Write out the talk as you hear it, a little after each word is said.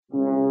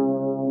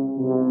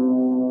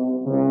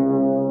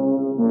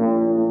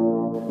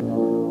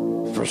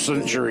For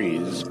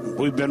centuries,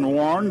 we've been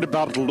warned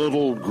about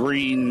little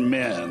green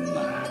men.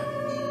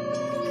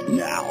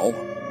 Now,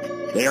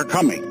 they are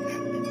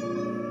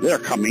coming. They're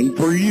coming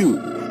for you.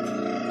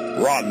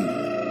 Run.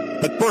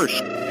 But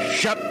first,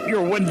 shut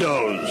your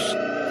windows.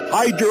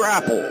 Hide your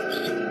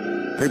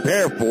apples.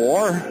 Prepare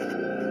for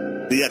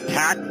the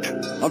attack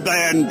of the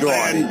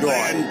android.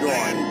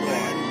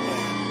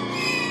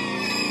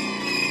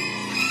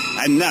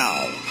 And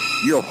now,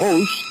 your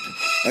host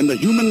and the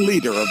human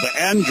leader of the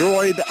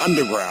Android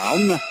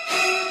Underground,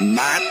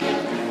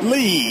 Matt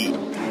Lee.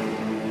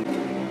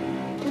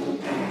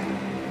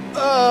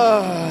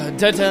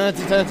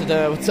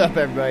 What's up,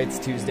 everybody? It's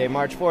Tuesday,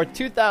 March 4th,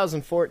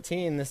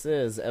 2014. This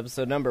is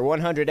episode number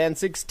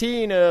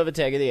 116 of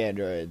Attack of the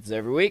Androids.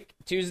 Every week,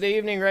 Tuesday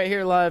evening, right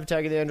here live,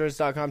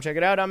 attackoftheandroids.com. Check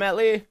it out. I'm Matt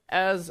Lee.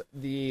 As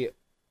the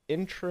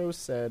intro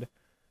said,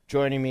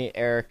 joining me,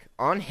 Eric,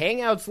 on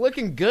Hangouts,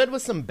 looking good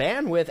with some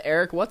bandwidth.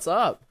 Eric, what's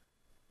up?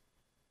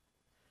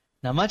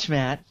 Not much,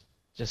 Matt.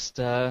 Just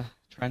trying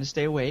to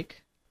stay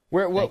awake.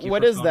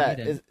 What is that?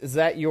 Is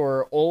that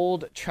your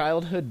old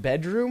childhood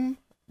bedroom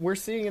we're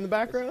seeing in the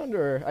background?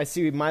 Or I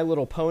see My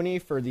Little Pony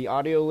for the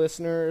audio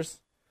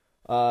listeners,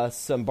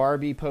 some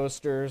Barbie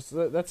posters.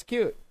 That's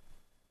cute.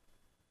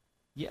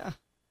 Yeah.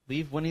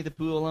 Leave Winnie the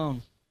Pooh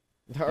alone.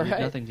 All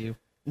right. Nothing to you.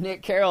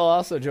 Nick Carroll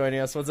also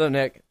joining us. What's up,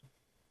 Nick?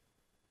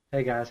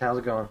 Hey, guys. How's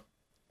it going?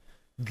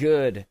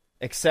 Good.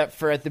 Except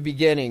for at the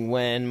beginning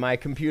when my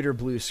computer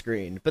blue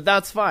screened. But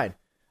that's fine.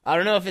 I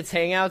don't know if it's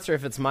Hangouts or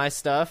if it's my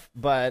stuff,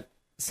 but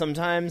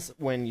sometimes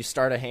when you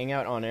start a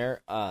Hangout on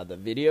air, the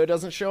video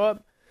doesn't show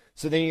up.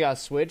 So then you gotta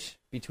switch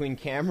between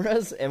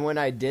cameras, and when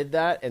I did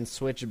that and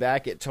switched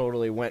back, it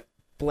totally went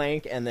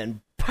blank and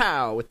then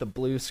pow with the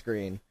blue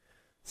screen.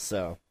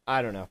 So,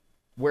 I don't know.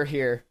 We're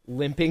here,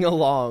 limping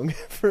along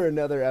for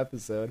another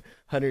episode,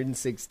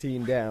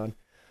 116 down.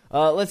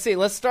 Let's see,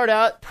 let's start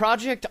out.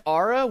 Project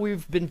Ara,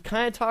 we've been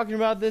kind of talking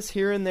about this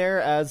here and there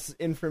as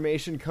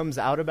information comes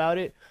out about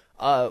it.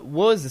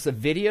 Was this a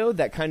video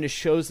that kind of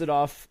shows it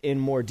off in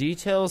more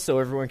detail so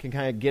everyone can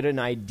kind of get an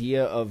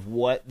idea of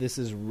what this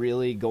is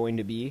really going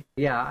to be?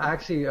 Yeah, I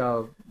actually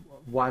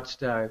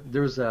watched, there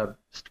was a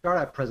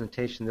startup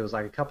presentation that was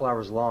like a couple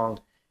hours long,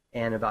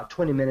 and about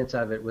 20 minutes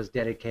of it was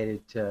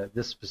dedicated to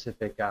this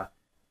specific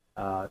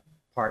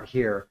part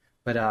here.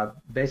 But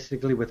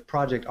basically with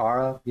Project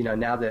Ara,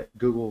 now that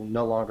Google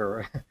no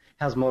longer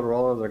has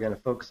Motorola, they're going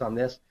to focus on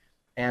this.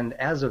 And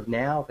as of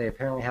now, they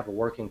apparently have a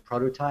working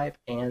prototype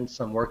and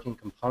some working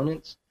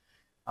components.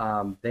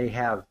 They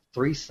have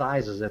 3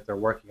 sizes that they're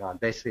working on,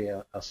 basically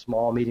a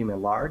small, medium,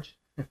 and large.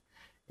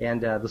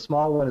 And the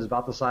small one is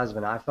about the size of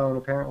an iPhone,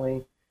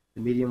 apparently.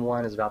 The medium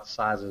one is about the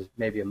size of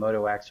maybe a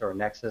Moto X or a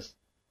Nexus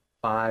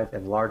 5,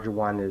 and the larger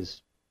one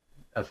is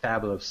a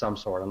phablet of some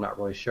sort. I'm not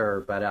really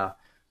sure. But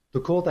the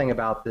cool thing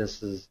about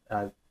this is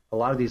a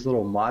lot of these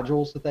little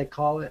modules that they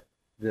call it,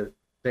 that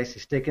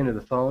basically stick into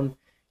the phone,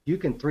 you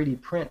can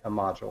 3D print a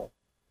module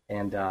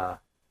and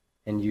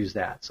use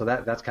that. So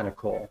that's kind of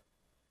cool.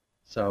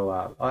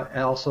 So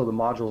and also the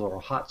modules are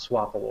hot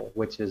swappable,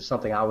 which is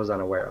something I was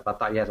unaware of. I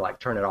thought you had to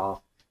turn it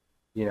off,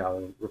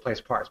 and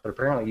replace parts. But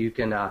apparently you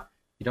can.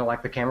 You don't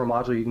like the camera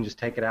module, you can just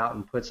take it out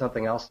and put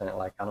something else in it,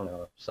 like I don't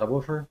know, a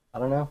subwoofer. I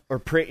don't know. Or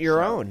print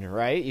your own,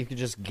 right? You could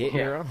just get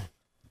your own.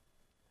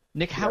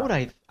 Nick, how would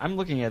I'm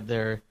looking at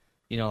their,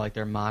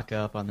 their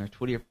mock-up on their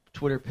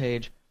Twitter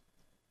page.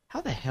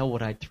 How the hell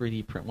would I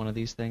 3D print one of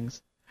these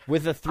things?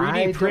 With a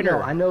 3D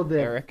printer, I know that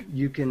Eric.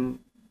 You can.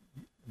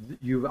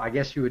 I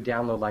guess you would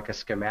download like a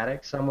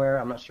schematic somewhere.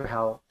 I'm not sure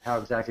how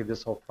exactly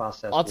this whole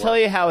process I'll tell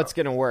you how it's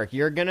going to work.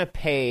 You're going to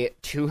pay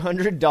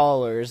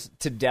 $200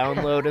 to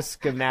download a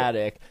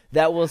schematic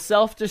that will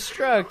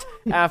self-destruct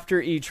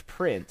after each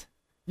print.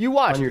 You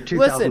watch. On your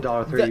 $2,000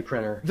 3D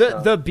printer.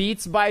 The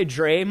Beats by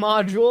Dre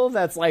module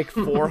that's like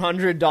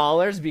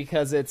 $400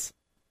 because it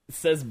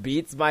says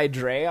Beats by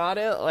Dre on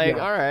it. All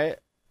right.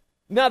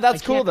 No,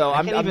 that's cool though.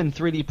 I can't even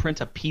 3D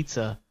print a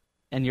pizza,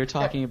 and you're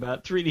talking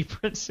about 3D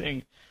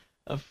printing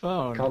a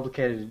phone.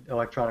 Complicated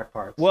electronic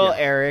parts. Well,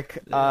 Eric,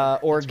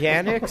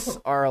 organics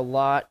are a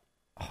lot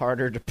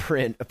harder to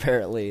print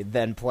apparently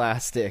than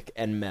plastic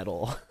and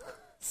metal.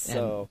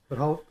 But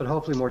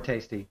hopefully more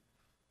tasty.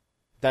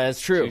 That is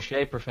true.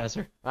 Touché,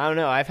 Professor. I don't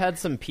know. I've had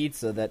some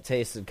pizza that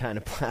tasted kind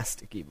of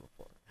plasticky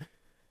before.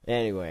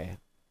 Anyway,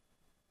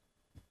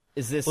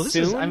 is this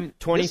soon?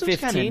 2015? This was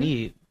kind of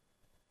neat.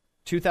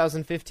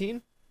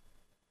 2015?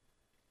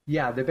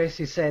 Yeah, they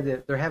basically say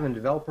that they're having a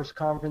developers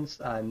conference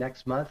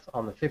next month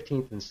on the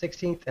 15th and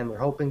 16th, and they're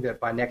hoping that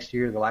by next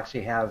year they'll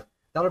actually have.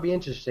 That'll be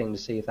interesting to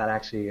see if that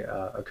actually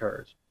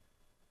occurs.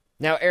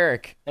 Now,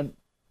 Eric.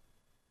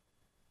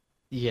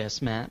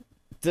 Yes, Matt?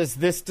 Does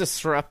this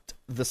disrupt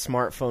the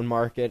smartphone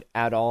market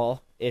at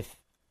all if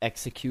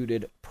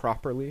executed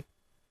properly?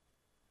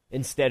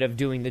 Instead of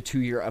doing the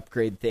 2-year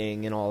upgrade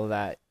thing and all of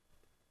that?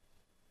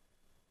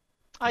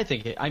 I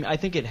think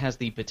it has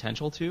the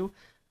potential to,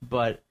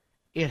 but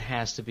it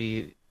has to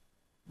be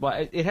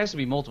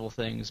multiple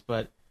things.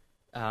 But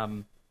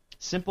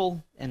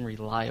simple and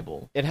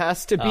reliable. It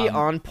has to be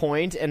on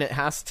point, and it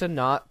has to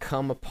not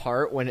come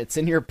apart when it's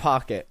in your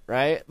pocket,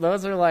 right?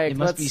 Those are like... It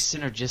must be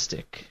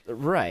synergistic.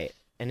 Right.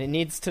 And it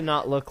needs to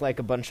not look like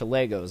a bunch of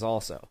Legos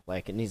also.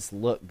 Like, it needs to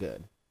look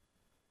good.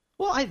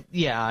 Well,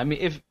 I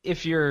mean,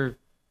 if you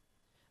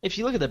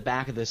look at the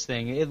back of this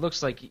thing, it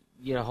looks like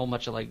a whole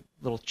bunch of like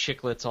little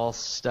chiclets all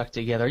stuck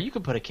together. You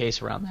could put a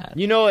case around that.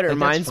 You know what it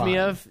reminds me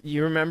of?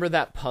 You remember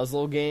that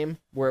puzzle game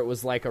where it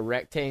was like a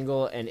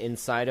rectangle and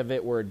inside of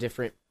it were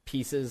different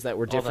pieces that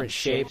were different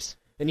shapes?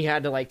 And you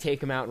had to like take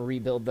them out and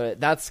rebuild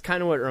That's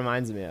kind of what it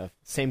reminds me of.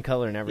 Same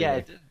color and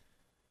everything.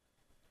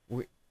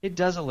 Yeah, it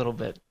does a little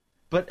bit.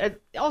 But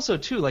also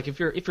too, like if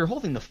you're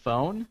holding the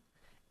phone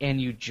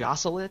and you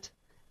jostle it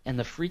and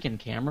the freaking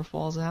camera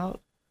falls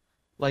out,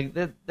 like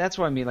that's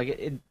what I mean.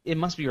 Like it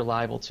must be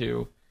reliable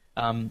too.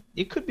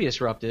 It could be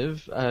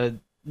disruptive.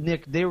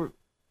 Nick,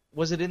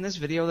 was it in this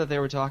video that they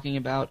were talking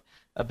about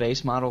a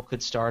base model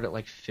could start at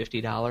like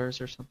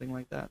 $50 or something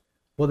like that?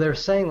 Well, they're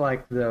saying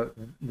like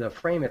the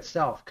frame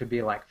itself could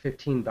be like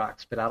 $15,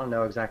 but I don't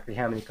know exactly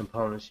how many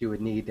components you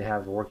would need to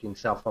have a working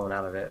cell phone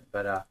out of it.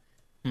 But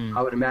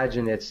I would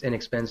imagine it's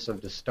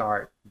inexpensive to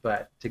start,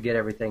 but to get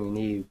everything you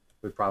need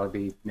would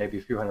probably be maybe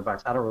a few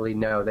 $100. I don't really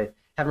know. They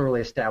haven't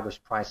really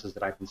established prices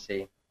that I can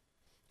see.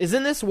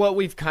 Isn't this what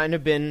we've kind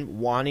of been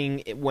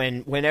wanting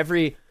when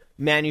every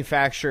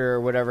manufacturer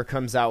or whatever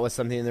comes out with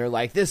something and they're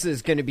like, this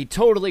is going to be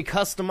totally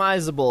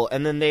customizable,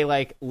 and then they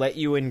like let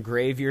you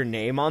engrave your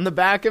name on the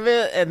back of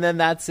it, and then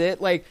that's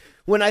it? Like,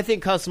 when I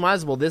think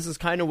customizable, this is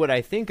kind of what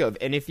I think of.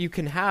 And if you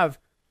can have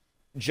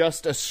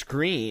just a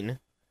screen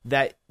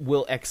that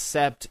will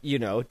accept,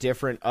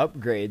 different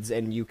upgrades,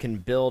 and you can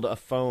build a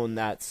phone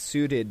that's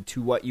suited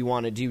to what you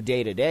want to do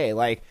day to day.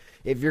 Like,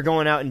 if you're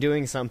going out and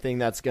doing something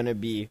that's going to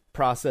be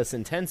process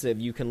intensive,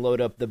 you can load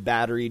up the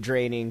battery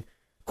draining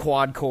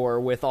quad core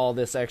with all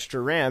this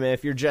extra RAM. And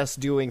if you're just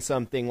doing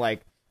something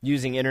like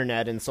using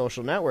internet and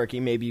social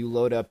networking, maybe you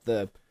load up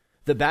the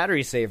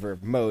battery saver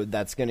mode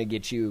that's going to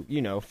get you,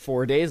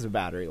 4 days of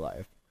battery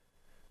life.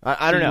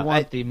 I don't know. You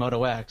want the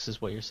Moto X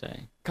is what you're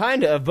saying.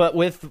 Kind of, but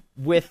with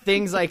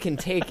things I can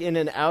take in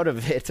and out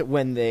of it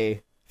when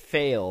they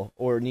fail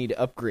or need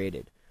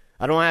upgraded.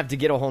 I don't have to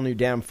get a whole new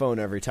damn phone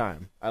every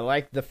time. I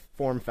like the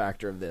form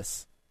factor of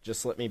this.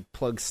 Just let me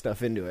plug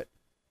stuff into it.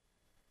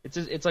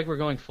 It's like we're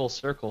going full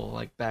circle,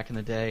 like back in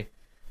the day.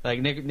 Like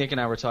Nick and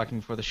I were talking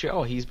before the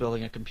show. He's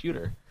building a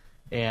computer,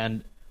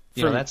 and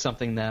that's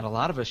something that a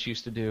lot of us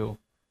used to do.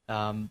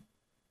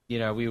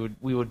 We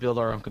would build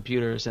our own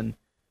computers, and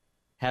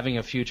having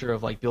a future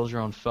of like build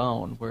your own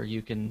phone where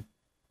you can,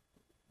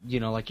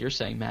 like you're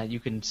saying, Matt, you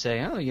can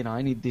say,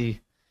 I need the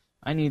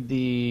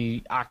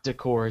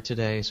octa-core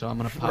today, so I'm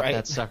going to pop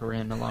that sucker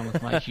in along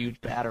with my huge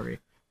battery.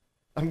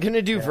 I'm going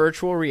to do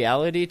virtual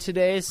reality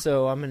today,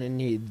 so I'm going to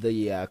need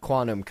the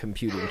quantum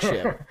computing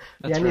chip.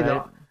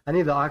 I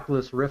need the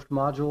Oculus Rift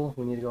module.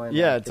 We need to go in.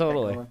 Yeah,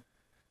 totally.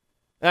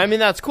 I mean,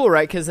 that's cool,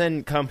 right? Because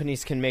then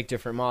companies can make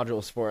different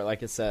modules for it,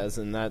 like it says,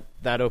 and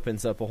that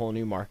opens up a whole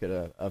new market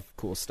of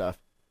cool stuff.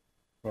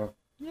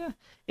 Yeah,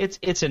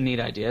 it's a neat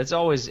idea. It's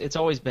always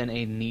been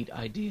a neat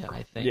idea,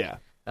 I think. Yeah.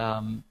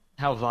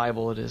 How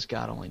viable it is,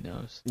 God only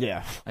knows.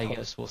 Yeah. I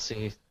guess we'll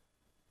see.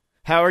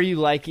 How are you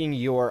liking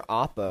your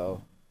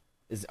Oppo?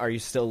 Are you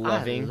still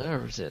loving? I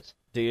loves it.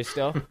 Do you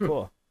still?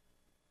 Cool.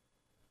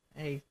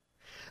 Hey,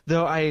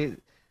 though I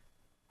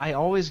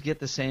always get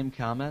the same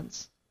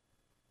comments.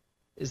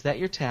 Is that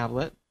your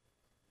tablet?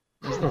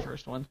 Is the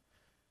first one.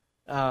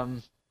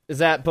 Is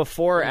that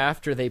before or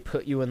after they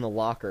put you in the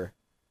locker?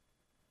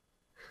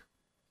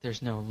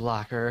 There's no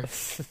locker.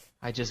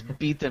 I just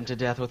beat them to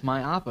death with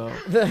my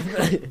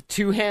Oppo.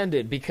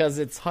 Two-handed because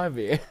it's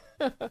heavy.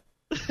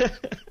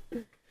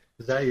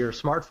 Is that your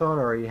smartphone,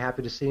 or are you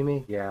happy to see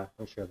me? Yeah,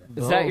 I'm sure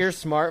that. Is that your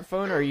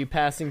smartphone, or are you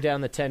passing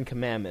down the 10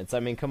 Commandments? I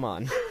mean, come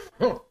on.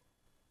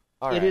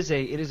 It is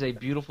a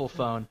beautiful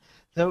phone.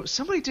 Though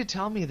somebody did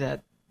tell me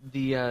that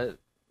the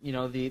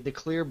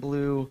clear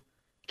blue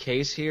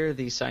case here,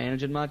 the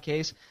CyanogenMod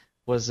case,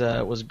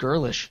 was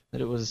girlish.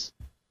 That it was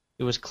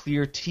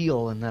clear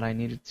teal, and that I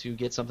needed to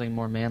get something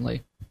more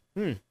manly.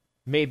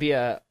 Maybe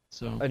an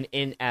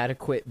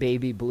inadequate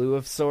baby blue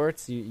of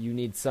sorts. You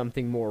need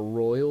something more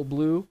royal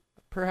blue,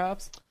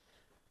 perhaps.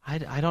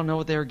 I don't know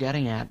what they were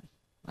getting at.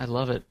 I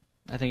love it.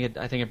 I think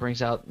it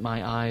brings out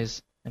my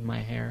eyes and my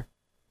hair.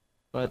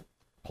 But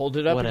hold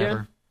it up whatever.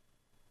 again.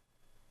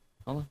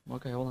 Hold on.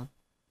 Okay, hold on.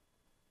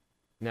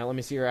 Now let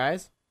me see your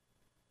eyes.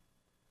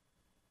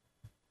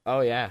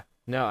 Oh yeah.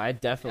 No, I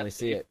definitely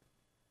see it.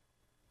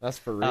 That's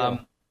for real.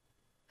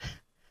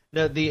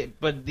 The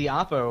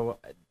Oppo,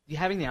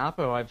 having the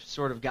Oppo, I've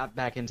sort of got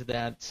back into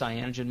that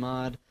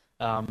CyanogenMod,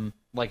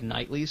 like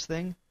nightlies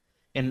thing,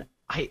 and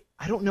I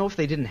don't know if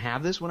they didn't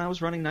have this when I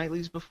was running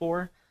nightlies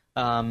before,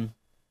 because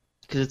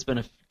it's been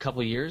a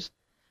couple of years,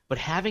 but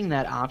having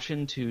that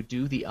option to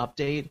do the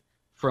update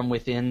from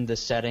within the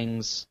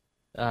settings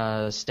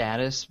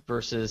status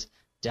versus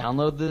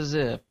download the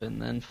zip and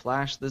then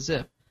flash the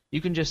zip, you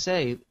can just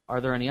say,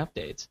 are there any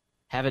updates?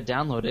 have it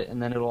download it,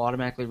 and then it'll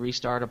automatically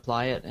restart,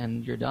 apply it,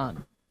 and you're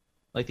done.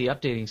 Like, the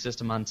updating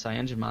system on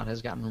CyanogenMod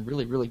has gotten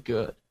really, really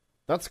good.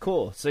 That's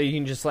cool. So you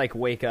can just, like,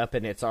 wake up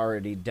and it's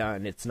already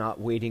done. It's not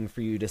waiting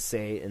for you to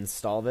say,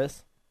 install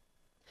this?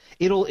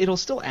 It'll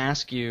still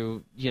ask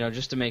you,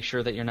 just to make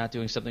sure that you're not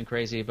doing something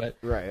crazy. But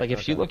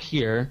if you look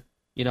here,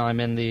 I'm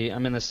in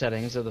the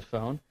settings of the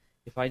phone.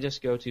 If I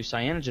just go to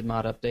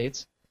CyanogenMod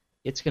updates,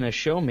 it's going to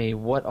show me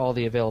what all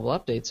the available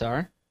updates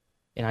are,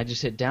 and I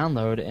just hit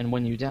download. And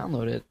when you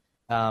download it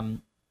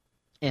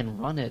and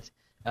run it,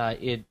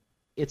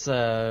 it's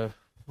a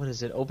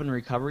open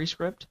recovery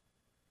script.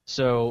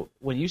 So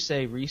when you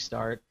say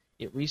restart,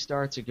 it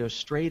restarts. It goes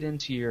straight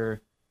into your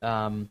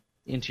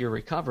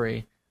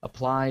recovery,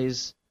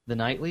 applies the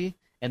nightly,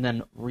 and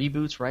then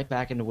reboots right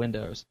back into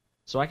Windows.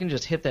 So I can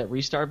just hit that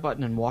restart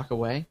button and walk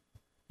away,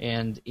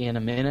 and in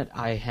a minute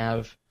I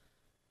have,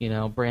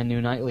 brand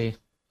new nightly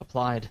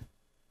applied.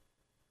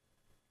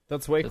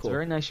 That's way cool. It's a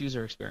very nice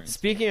user experience.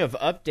 Speaking of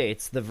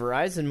updates, the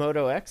Verizon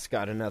Moto X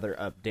got another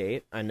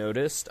update. I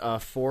noticed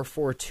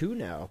 442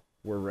 now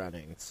we're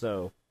running,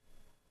 so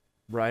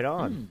right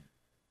on.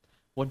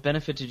 What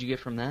benefit did you get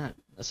from that,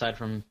 aside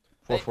from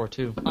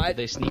 442? Did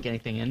they sneak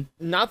anything in?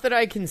 Not that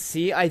I can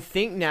see. I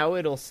think now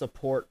it'll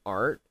support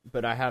art,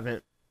 but I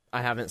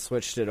haven't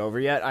switched it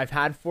over yet. I've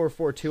had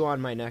 442 on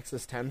my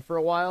Nexus 10 for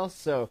a while,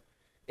 so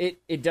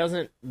it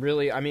doesn't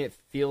really. I mean, it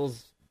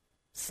feels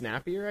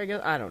snappier, I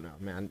guess. I don't know,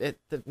 man.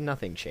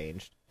 Nothing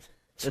changed.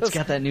 It's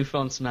got that new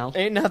phone smell.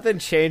 Ain't nothing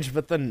changed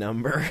but the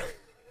number.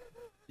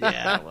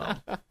 Yeah,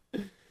 well.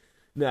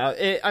 No,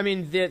 I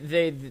mean,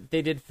 they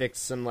did fix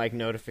some, like,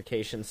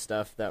 notification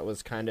stuff that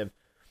was kind of...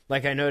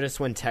 Like, I noticed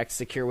when Text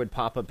Secure would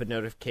pop up a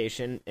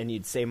notification and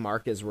you'd say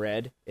mark as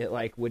read, it,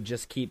 like, would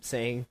just keep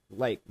saying,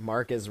 like,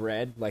 mark as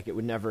read. Like, it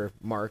would never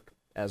mark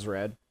as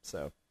read.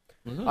 So,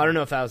 I don't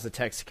know if that was a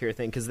Text Secure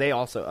thing, because they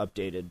also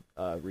updated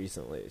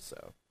recently,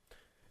 so...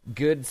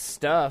 Good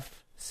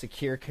stuff.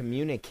 Secure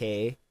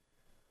Communique.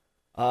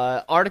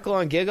 Article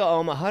on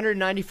GigaOM,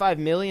 195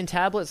 million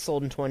tablets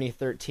sold in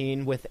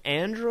 2013, with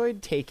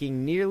Android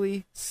taking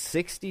nearly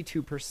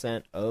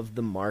 62% of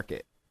the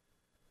market.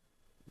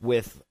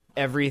 With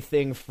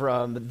everything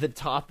from the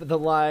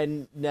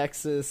top-of-the-line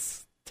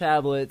Nexus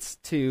tablets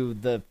to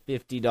the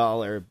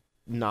 $50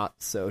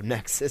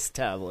 not-so-Nexus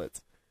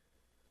tablets.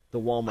 The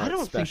Walmart I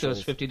don't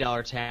specials. think those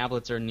 $50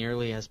 tablets are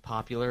nearly as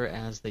popular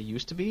as they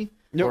used to be,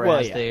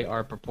 they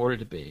are purported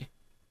to be.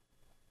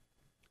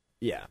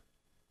 Yeah.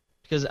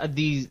 Because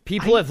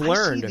people have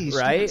learned, I see these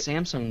right?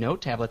 Samsung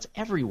Note tablets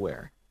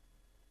everywhere.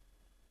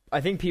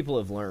 I think people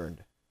have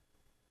learned.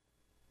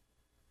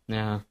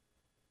 Yeah.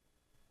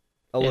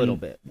 A little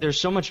bit. There's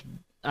so much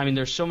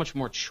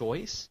more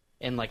choice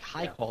and, like,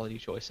 high-quality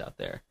choice out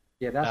there.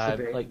 Yeah, that's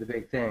the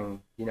big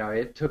thing.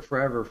 It took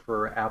forever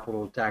for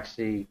Apple to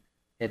actually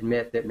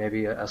admit that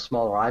maybe a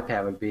smaller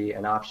iPad would be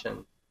an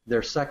option.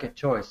 Their second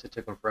choice, it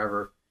took them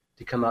forever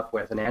to come up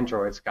with, and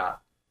Android's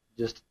got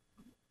just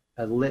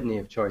a litany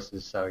of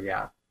choices. So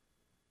yeah.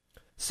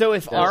 So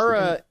if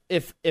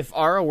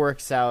Aura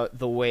works out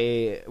the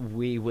way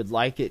we would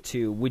like it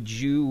to, would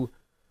you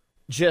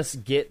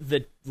just get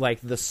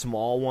the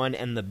small one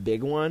and the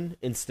big one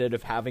instead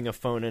of having a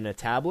phone and a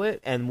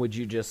tablet? And would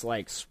you just,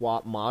 like,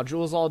 swap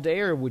modules all day,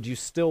 or would you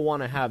still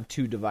want to have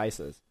two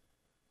devices?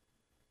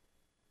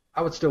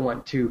 I would still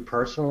want two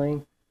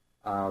personally,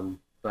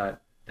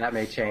 but that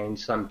may change.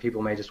 Some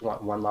people may just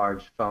want one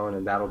large phone,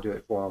 and that'll do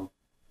it for them.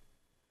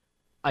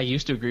 I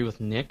used to agree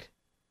with Nick,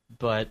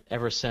 but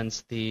ever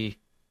since the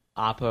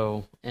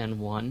Oppo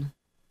N1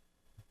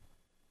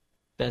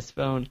 best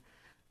phone,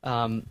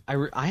 I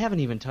haven't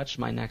even touched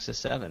my Nexus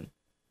 7.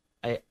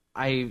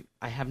 I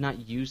have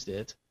not used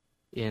it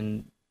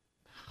in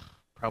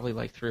probably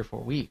like 3 or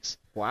 4 weeks.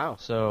 Wow.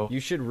 So you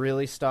should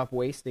really stop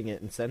wasting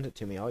it and send it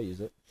to me. I'll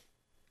use it.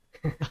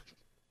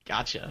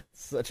 Gotcha.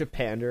 Such a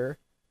pander.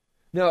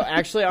 No,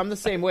 actually, I'm the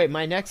same way.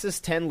 My Nexus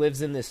 10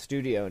 lives in this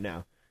studio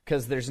now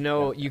because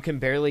you can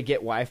barely get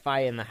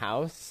Wi-Fi in the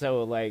house,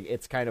 so, like,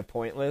 it's kind of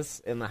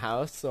pointless in the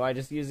house. So I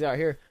just use it out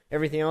here.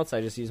 Everything else,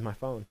 I just use my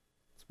phone.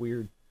 It's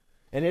weird.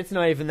 And it's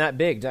not even that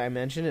big. Did I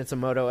mention it's a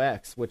Moto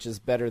X, which is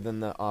better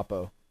than the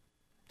Oppo?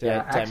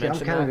 Actually, I'm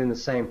kind of in the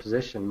same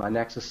position. My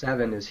Nexus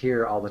 7 is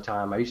here all the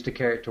time. I used to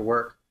carry it to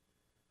work,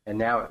 and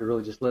now it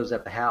really just lives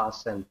at the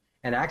house. And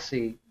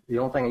actually, the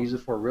only thing I use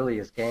it for really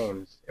is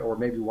games, or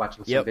maybe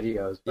watching some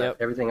videos. But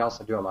everything else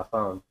I do on my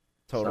phone.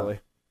 Totally.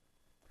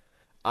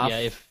 So.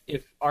 Yeah,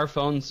 if our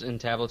phones and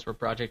tablets were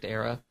Project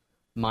Era,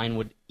 mine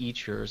would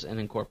eat yours and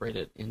incorporate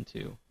it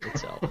into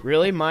itself.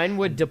 Really? Mine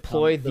would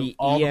deploy the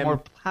all the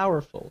more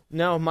powerful.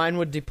 No, mine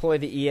would deploy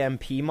the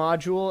EMP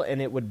module,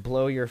 and it would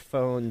blow your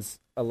phone's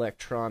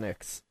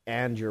electronics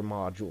and your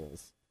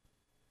modules.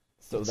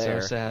 So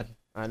sad.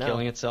 I know.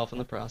 Killing itself in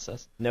the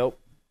process. Nope.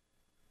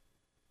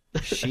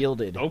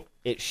 Shielded. Nope.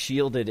 It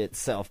shielded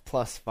itself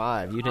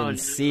 +5. You didn't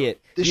see it.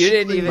 You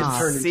didn't even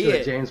turned see into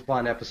it. A James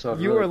Bond episode.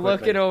 You really were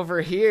quickly. looking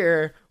over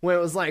here when it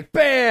was like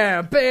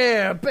bam,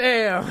 bam,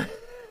 bam.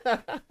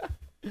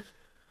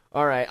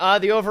 All right.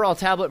 The overall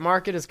tablet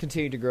market has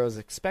continued to grow as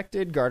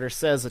expected. Gartner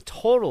says a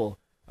total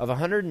of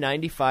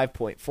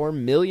 195.4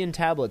 million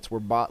tablets were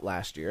bought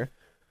last year,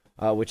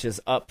 which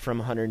is up from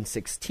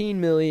 116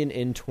 million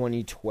in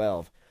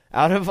 2012.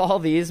 Out of all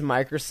these,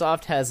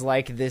 Microsoft has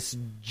like this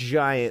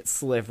giant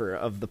sliver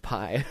of the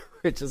pie,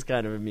 which is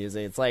kind of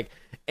amusing. It's like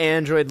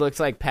Android looks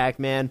like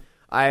Pac-Man,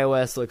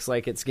 iOS looks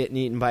like it's getting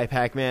eaten by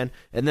Pac-Man,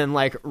 and then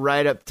like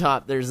right up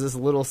top there's this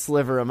little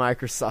sliver of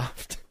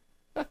Microsoft.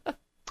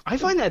 I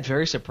find that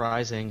very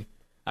surprising.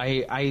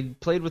 I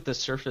played with the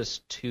Surface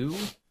 2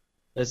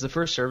 as the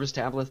first Surface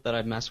tablet that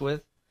I've messed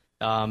with.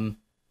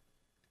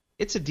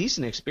 It's a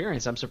decent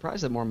experience. I'm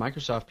surprised that more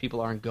Microsoft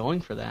people aren't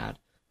going for that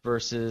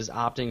versus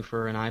opting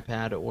for an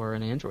iPad or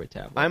an Android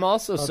tablet. I'm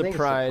also I think it's the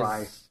surprised.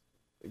 price.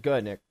 Go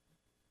ahead, Nick.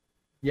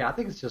 Yeah, I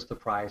think it's just the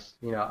price.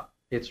 You know,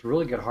 it's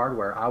really good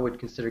hardware. I would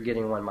consider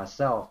getting one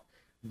myself,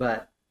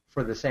 but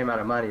for the same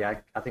amount of money,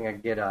 I think I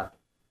could get a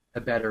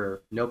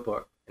better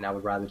notebook, and I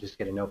would rather just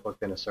get a notebook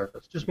than a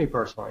Surface. Just me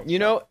personally. You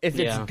know, if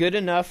it's Yeah. good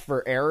enough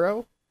for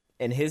Arrow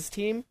and his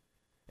team,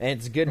 and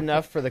it's good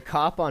enough for the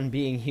cop on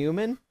Being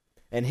Human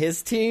and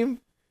his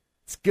team,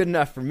 it's good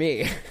enough for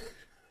me.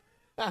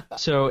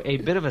 So a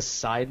bit of a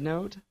side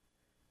note,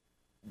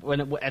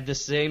 at the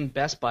same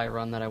Best Buy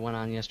run that I went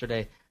on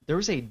yesterday, there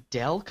was a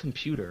Dell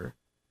computer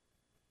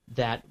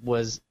that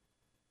was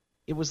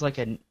like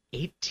an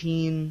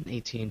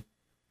 18.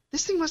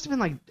 This thing must have been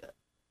like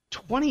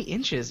 20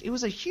 inches. It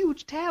was a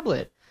huge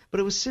tablet, but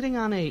it was sitting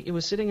on a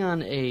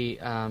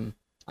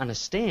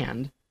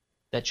stand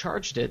that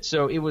charged it.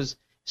 So it was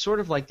sort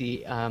of like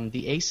the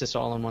Asus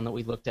all-in-one that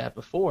we looked at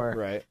before.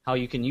 Right. How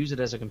you can use it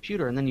as a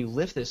computer, and then you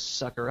lift this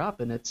sucker up,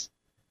 and it's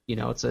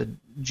a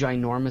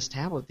ginormous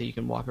tablet that you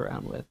can walk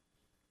around with.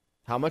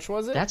 How much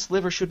was it? That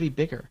sliver should be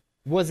bigger.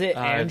 Was it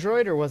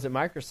Android or was it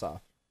Microsoft?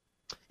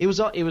 It was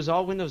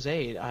all Windows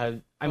 8.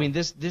 I mean,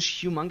 this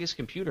humongous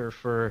computer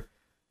for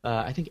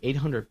I think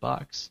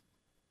 $800.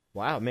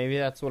 Wow, maybe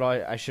that's what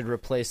I should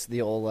replace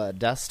the old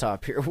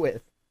desktop here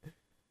with.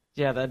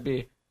 Yeah,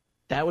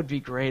 that would be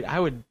great. I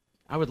would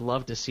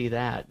love to see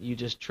that. You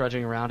just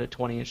trudging around a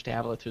 20-inch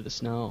tablet through the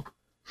snow.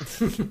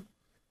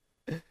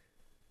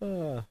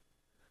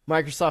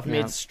 Microsoft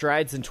made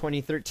strides in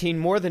 2013,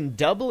 more than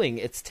doubling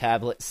its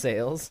tablet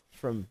sales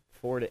from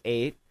 4 to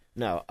 8.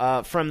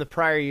 From the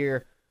prior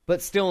year,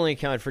 but still only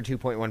accounted for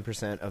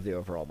 2.1% of the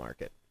overall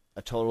market.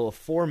 A total of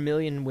 4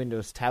 million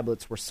Windows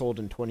tablets were sold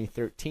in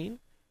 2013,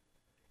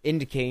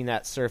 indicating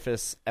that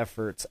Surface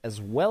efforts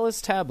as well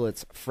as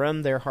tablets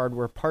from their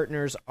hardware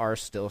partners are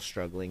still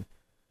struggling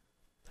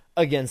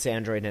against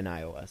Android and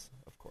iOS,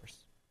 of course.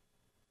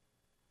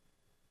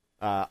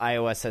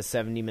 iOS has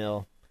 70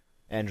 mil,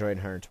 Android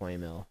 120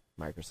 mil,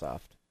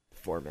 Microsoft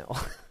 4 mil.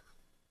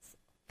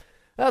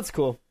 That's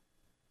cool.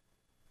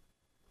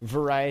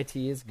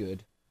 Variety is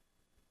good.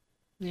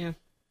 Yeah.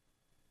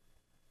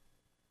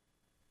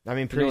 I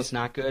mean, You know what's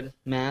not good,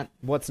 Matt?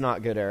 what's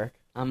not good, Eric?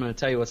 I'm going to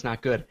tell you what's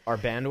not good. Our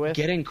bandwidth?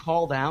 Getting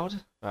called out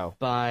Oh.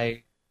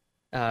 by,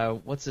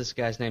 what's this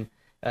guy's name?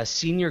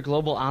 Senior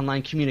Global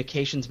Online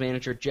Communications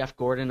Manager Jeff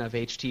Gordon of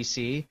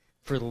HTC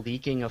for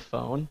leaking a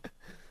phone.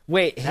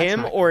 Wait, That's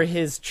him not or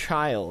his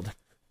child?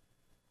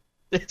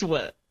 It's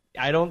what?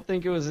 I don't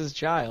think it was his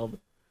child.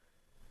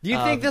 Do you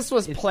think this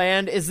was it's-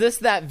 planned? Is this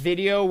that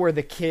video where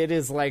the kid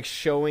is like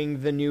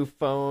showing the new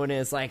phone and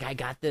is like, I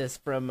got this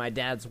from my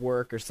dad's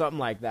work or something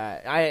like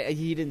that?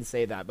 He didn't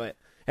say that, but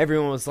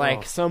everyone was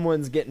like,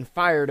 someone's getting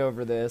fired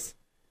over this.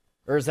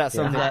 Or is that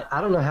something that...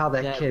 I don't know how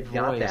that that kid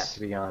got that, voice. to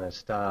be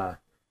honest.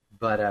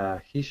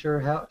 But he sure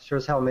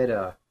as hell made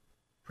a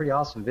pretty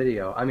awesome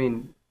video. I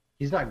mean,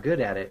 he's not good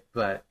at it,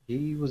 but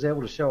he was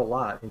able to show a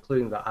lot,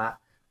 including the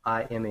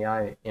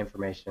IMEI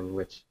information,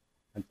 which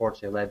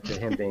unfortunately led to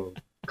him being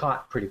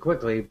caught pretty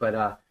quickly.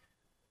 But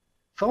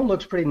phone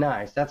looks pretty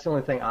nice. That's the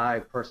only thing I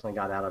personally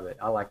got out of it.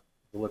 I like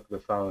the look of the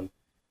phone,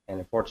 and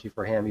unfortunately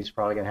for him, he's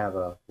probably going to have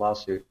a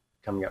lawsuit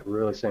coming up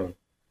really soon.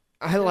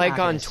 I like Not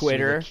on gonna sue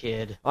Twitter. the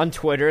kid. On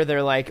Twitter,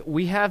 they're like,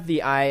 we have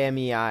the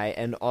IMEI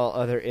and all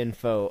other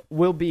info.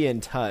 We'll be in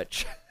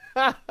touch.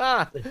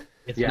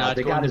 It's Yeah, not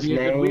they going got to his be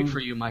a good week name. for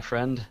you, my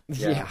friend.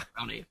 Yeah.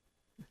 Brownie.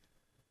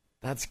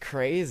 That's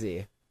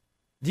crazy.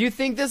 Do you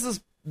think this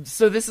is...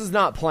 So this is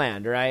not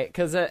planned, right?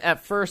 Because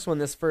at first, when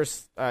this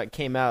first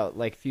came out,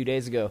 like a few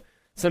days ago,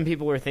 some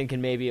people were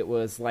thinking maybe it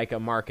was like a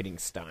marketing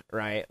stunt,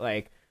 right?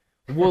 Like,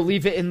 we'll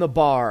leave it in the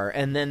bar,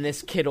 and then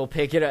this kid will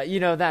pick it up.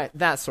 You know,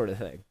 that sort of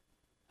thing.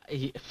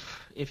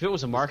 If it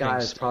was a This marketing guy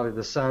is stunt, probably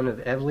the son of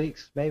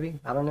Evleaks, maybe?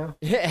 I don't know.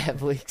 Yeah,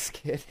 Bleak's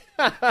kid.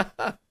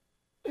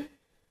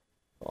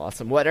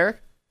 Awesome. What,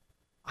 Eric?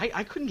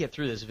 I couldn't get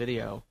through this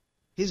video.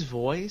 His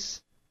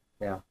voice,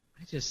 Yeah.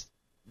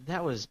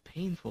 that was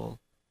painful.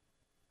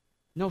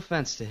 No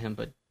offense to him,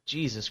 but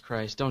Jesus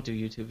Christ, don't do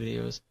YouTube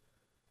videos.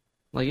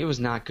 Like, it was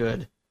not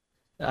good.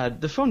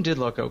 The phone did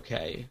look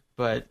okay,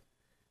 but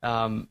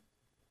I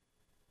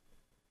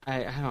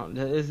don't.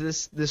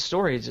 This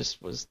story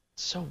just was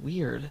so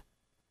weird.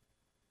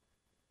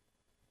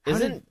 How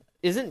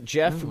Isn't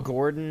Jeff No.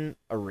 Gordon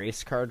a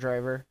race car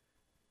driver?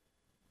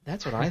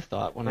 That's what I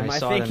thought when Am I I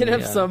saw thinking it in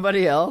of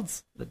somebody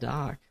else? the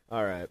doc.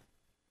 All right.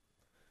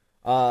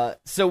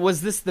 So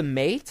was this the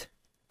Mate?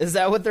 Is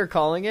that what they're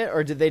calling it,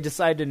 or did they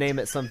decide to name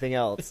it something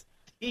else?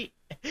 I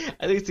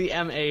think it's the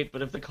M8,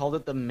 but if they called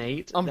it the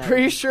Mate, I'm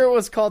pretty sure it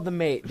was called the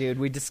Mate, dude.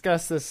 We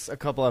discussed this a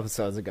couple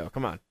episodes ago.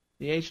 Come on.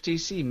 the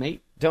HTC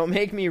Mate. Don't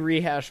make me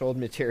rehash old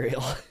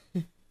material.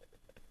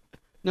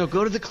 No,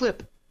 go to the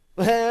clip.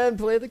 And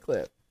play the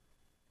clip.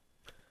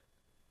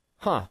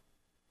 Huh.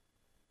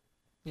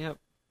 Yep.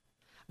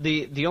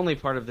 The only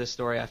part of this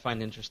story I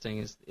find interesting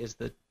is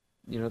the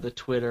the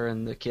Twitter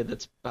and the kid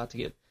that's about to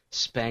get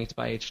spanked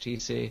by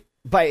HTC.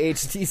 By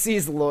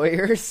HTC's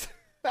lawyers?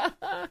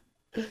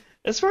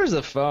 As far as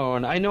the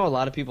phone, I know a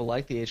lot of people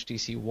like the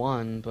HTC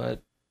One,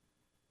 but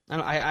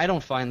I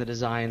don't find the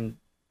design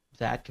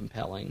that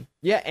compelling.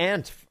 Yeah,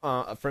 and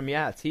from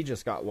Yats, he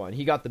just got one.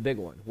 He got the big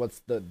one.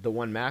 What's the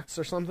One Max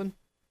or something?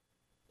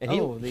 And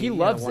he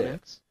loves it.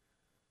 X.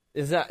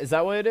 Is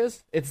that what it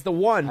is? It's the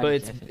one,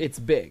 but it's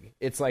big.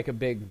 It's like a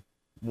big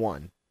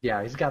one.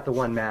 Yeah, he's got the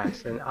One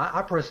Max, and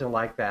I personally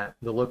like the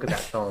look of that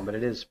phone, but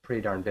it is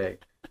pretty darn big.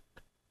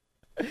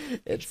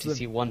 It's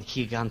HTC One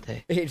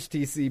Gigante.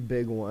 HTC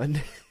big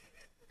one.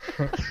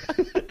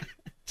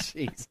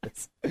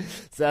 Jesus,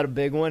 is that a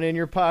big one in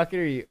your pocket?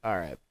 Or you all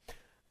right?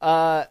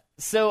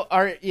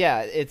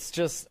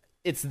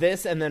 It's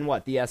this, and then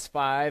what? The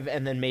S5,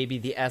 and then maybe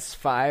the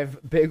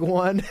S5 big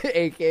one,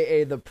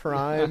 aka the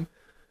Prime.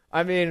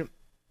 I mean,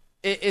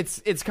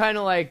 it's kind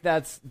of like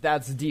that's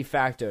de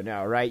facto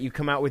now, right? You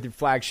come out with your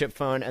flagship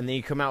phone, and then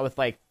you come out with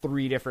like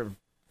 3 different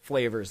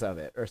flavors of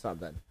it or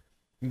something.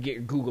 You get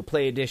your Google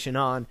Play Edition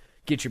on,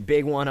 get your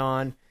big one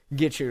on,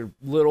 get your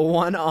little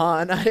one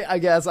on. I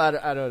guess I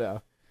don't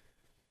know.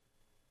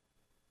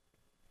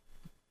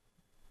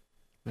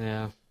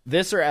 Yeah.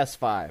 This or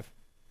S5?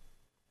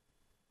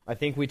 I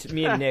think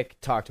me and Nick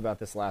talked about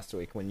this last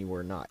week when you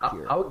were not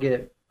here. I would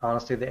get,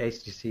 honestly,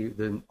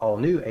 the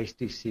all-new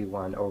HTC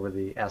One over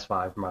the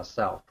S5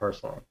 myself,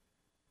 personally.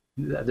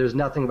 There's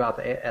nothing about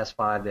the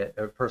S5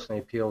 that personally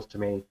appeals to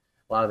me.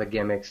 A lot of the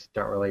gimmicks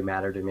don't really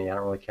matter to me. I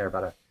don't really care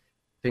about a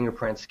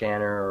fingerprint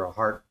scanner or a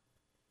heart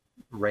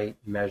rate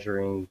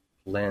measuring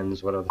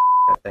lens, whatever the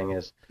that thing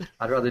is.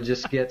 I'd rather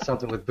just get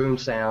something with boom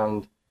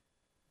sound,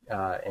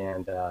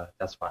 and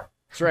that's fine.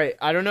 That's right.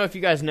 I don't know if you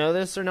guys know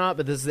this or not,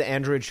 but this is the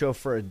Android show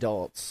for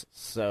adults,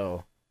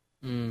 so...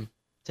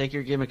 Take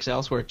your gimmicks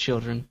elsewhere,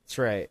 children. That's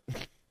right.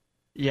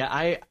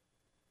 Yeah,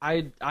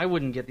 I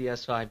wouldn't get the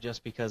S5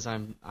 just because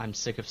I'm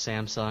sick of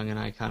Samsung and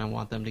I kind of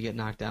want them to get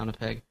knocked down a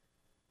peg.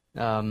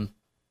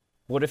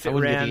 What if it I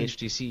wouldn't ran get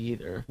the HTC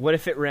either. What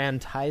if it ran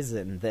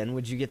Tizen? Then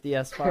would you get the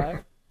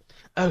S5?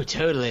 Oh,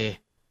 totally.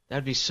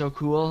 That'd be so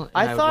cool.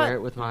 And I would wear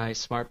it with my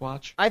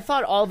smartwatch. I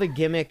thought all the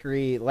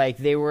gimmickry, like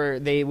they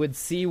would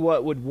see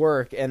what would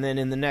work, and then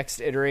in the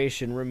next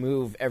iteration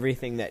remove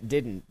everything that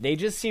didn't. They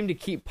just seem to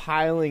keep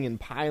piling and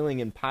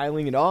piling and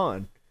piling it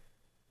on.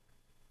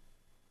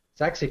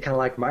 It's actually kind of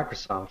like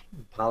Microsoft,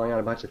 piling on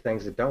a bunch of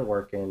things that don't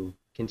work and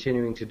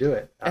continuing to do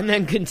it. And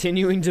then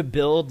continuing to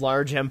build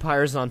large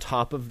empires on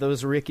top of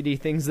those rickety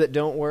things that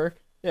don't work.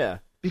 Yeah.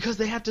 Because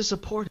they have to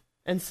support it.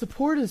 And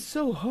support is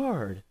so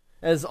hard,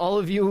 as all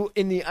of you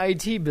in the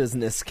IT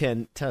business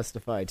can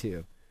testify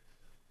to.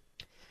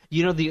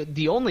 You know,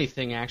 the only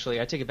thing,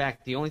 actually, I take it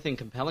back, the only thing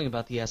compelling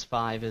about the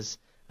S5 is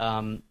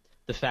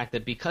the fact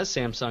that because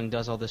Samsung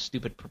does all this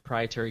stupid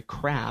proprietary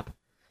crap,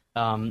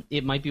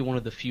 it might be one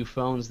of the few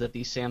phones that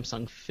the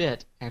Samsung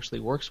Fit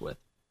actually works with.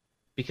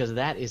 Because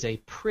that is a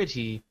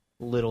pretty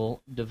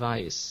little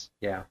device.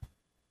 Yeah.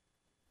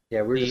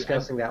 Yeah, we were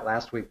discussing that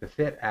last week. The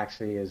Fit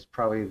actually is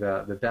probably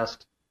the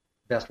best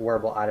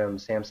wearable item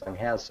Samsung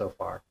has so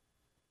far.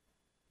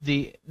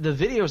 The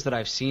videos that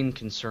I've seen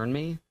concern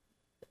me.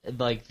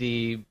 Like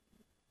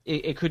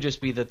it could just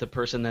be that the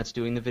person that's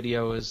doing the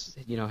video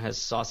has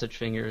sausage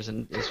fingers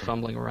and is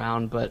fumbling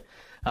around, but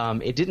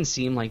it didn't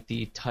seem like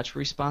the touch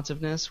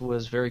responsiveness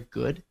was very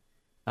good.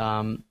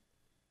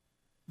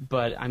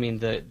 But I mean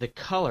the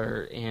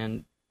color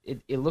and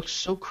it looks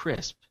so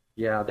crisp.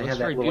 Yeah, they have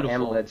that little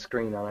beautiful AMOLED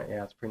screen on it.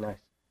 Yeah, it's pretty nice.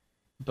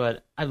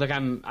 But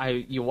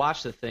you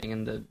watch the thing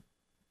and the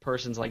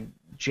person's like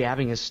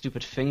jabbing his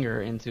stupid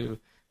finger into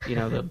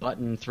the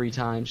button 3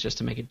 times just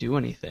to make it do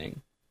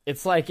anything.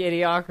 It's like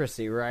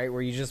Idiocracy, right?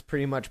 Where you just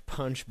pretty much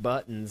punch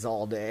buttons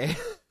all day.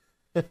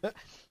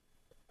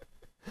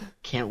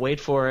 Can't wait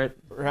for it.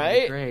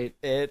 Right? Great.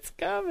 It's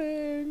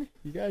coming.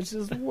 You guys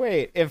just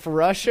wait. If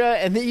Russia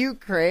and the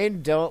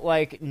Ukraine don't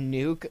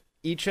nuke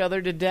each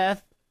other to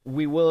death,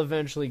 we will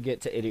eventually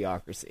get to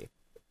Idiocracy.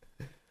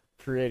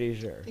 Pretty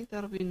sure. I think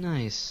that'll be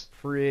nice.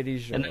 Pretty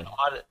sure. And then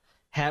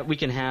we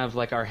can have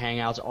our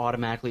Hangouts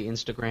automatically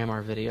Instagram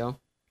our video.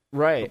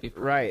 Right,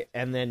 right.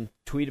 And then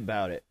tweet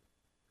about it.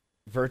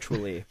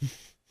 Virtually.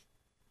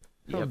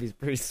 That would be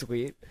pretty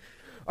sweet.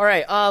 All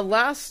right,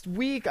 last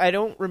week, I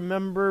don't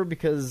remember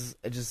because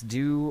I just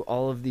do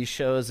all of these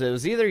shows. It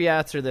was either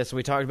Yats or this.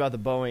 We talked about the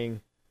Boeing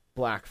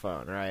Black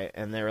phone, right?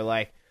 And they were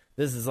like,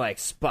 this is like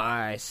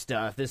spy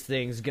stuff. This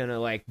thing's gonna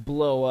like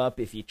blow up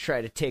if you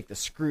try to take the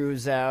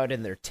screws out,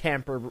 and they're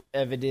tamper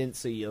evident,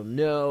 so you'll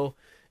know.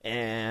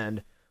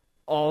 And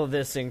all of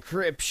this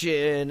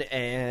encryption,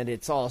 and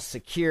it's all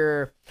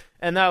secure.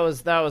 And that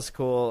was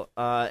cool.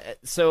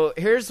 So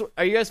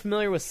are you guys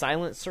familiar with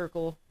Silent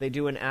Circle? They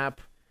do an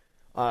app,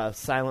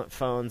 silent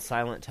phone,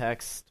 silent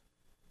text,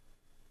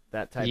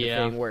 that type of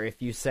thing, where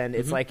if you send,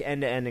 it's like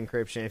end-to-end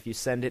encryption. If you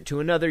send it to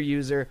another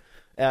user,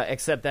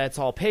 except that it's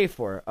all pay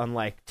for,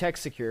 unlike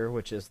TextSecure,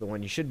 which is the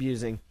one you should be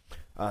using,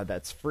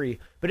 that's free.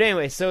 But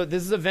anyway, so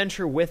this is a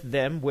venture with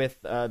them,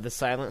 with the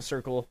Silent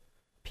Circle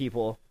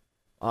people,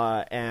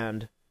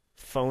 and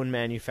phone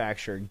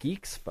manufacturer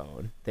Geeks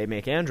Phone. They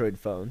make Android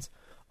phones.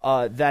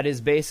 That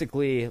is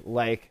basically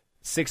like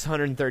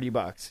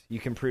 $630. You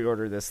can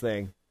pre-order this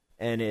thing,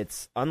 and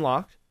it's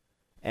unlocked,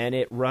 and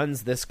it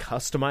runs this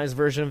customized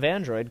version of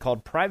Android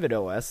called Private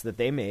OS that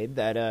they made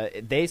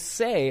that they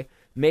say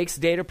makes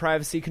data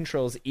privacy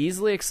controls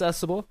easily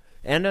accessible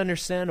and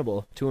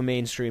understandable to a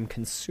mainstream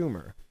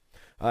consumer.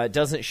 It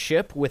doesn't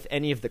ship with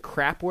any of the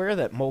crapware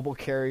that mobile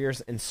carriers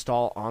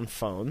install on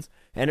phones,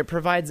 and it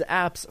provides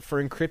apps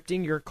for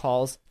encrypting your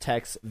calls,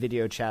 texts,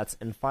 video chats,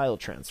 and file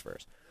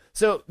transfers.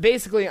 So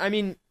basically, I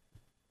mean,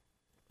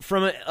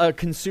 from a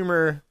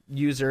consumer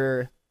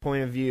user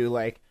point of view,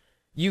 like,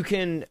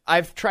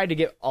 I've tried to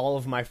get all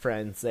of my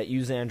friends that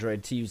use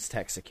Android to use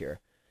TextSecure,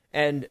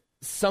 and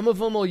some of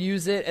them will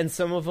use it, and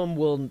some of them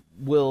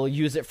will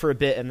use it for a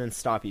bit and then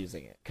stop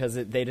using it because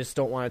they just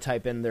don't want to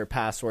type in their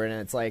password,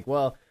 and it's like,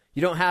 well,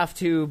 you don't have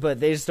to,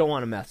 but they just don't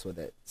want to mess with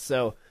it.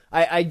 So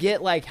I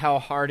get like how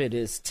hard it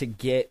is to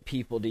get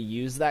people to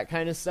use that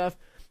kind of stuff.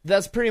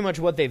 That's pretty much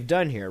what they've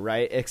done here,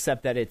 right?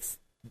 Except that it's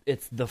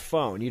the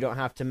phone. You don't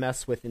have to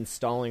mess with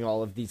installing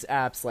all of these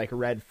apps like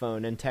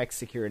Redphone and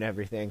TextSecure and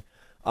everything.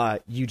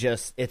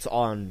 It's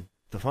on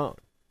the phone.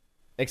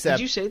 Except,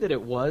 did you say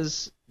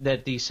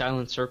that the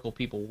Silent Circle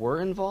people were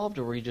involved,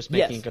 or were you just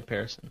making a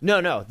comparison?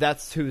 No,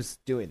 that's who's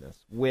doing this.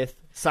 With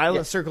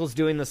Silent Circle's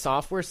doing the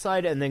software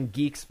side, and then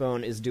Geeks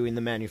Phone is doing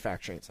the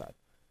manufacturing side.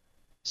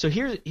 So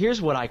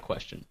here's what I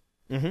question,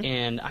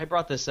 and I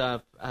brought this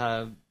up.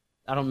 I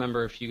don't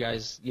remember if you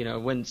guys,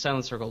 when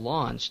Silent Circle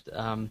launched,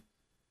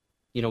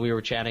 we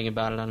were chatting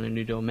about it on a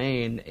new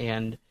domain,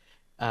 and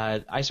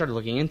I started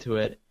looking into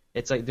it.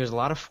 It's like there's a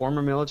lot of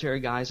former military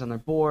guys on their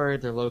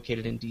board. They're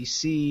located in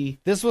D.C.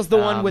 This was the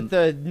one with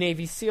the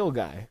Navy SEAL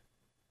guy.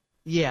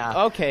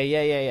 Yeah. Okay,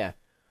 yeah.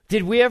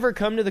 Did we ever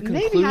come to the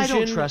conclusion... Maybe I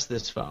don't trust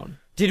this phone.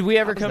 Did we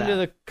ever come to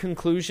the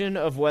conclusion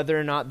of whether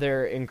or not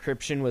their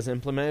encryption was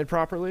implemented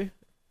properly?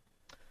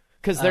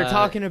 Because they're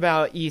talking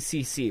about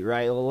ECC,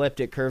 right?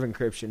 Elliptic curve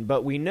encryption.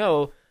 But we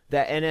know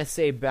that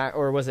NSA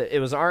it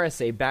was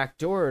RSA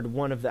backdoored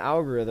one of the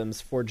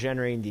algorithms for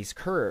generating these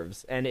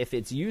curves, and if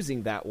it's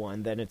using that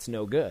one, then it's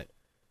no good.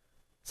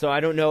 So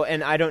I don't know,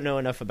 and I don't know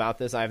enough about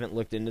this. I haven't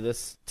looked into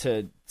this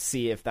to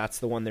see if that's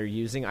the one they're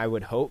using. I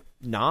would hope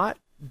not,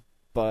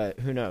 but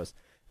who knows?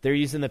 They're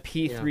using the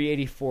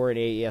P384 and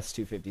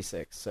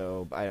AES-256,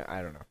 so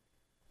I don't know.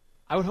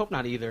 I would hope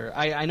not either.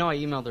 I know I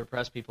emailed their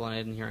press people and I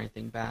didn't hear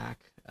anything back.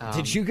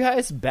 Did you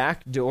guys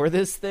backdoor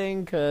this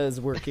thing? Because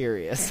we're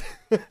curious.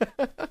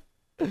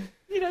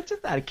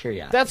 Just out of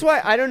curiosity. That's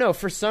why, I don't know,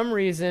 for some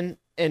reason,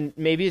 and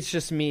maybe it's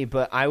just me,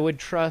 but I would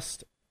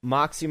trust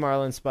Moxie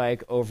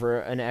Marlinspike over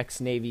an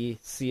ex-Navy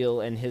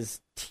SEAL and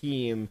his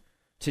team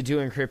to do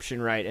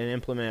encryption right and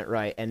implement it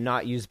right and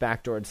not use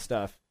backdoored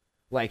stuff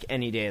like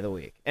any day of the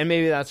week. And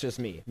maybe that's just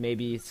me.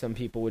 Maybe some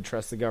people would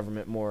trust the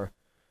government more,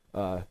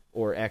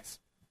 or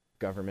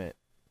ex-government,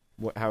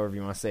 however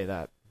you want to say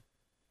that.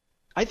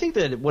 I think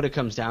that what it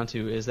comes down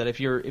to is that if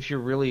you're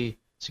really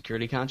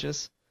security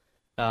conscious,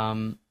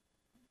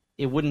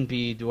 it wouldn't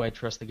be, do I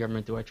trust the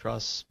government? Do I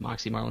trust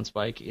Moxie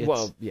Marlinspike?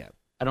 Well, yeah.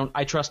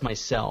 I trust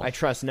myself. I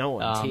trust no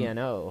one.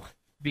 TNO.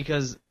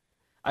 Because,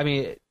 I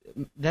mean,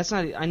 that's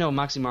not. I know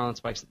Moxie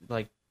Marlinspike's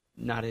like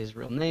not his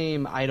real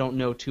name. I don't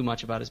know too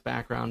much about his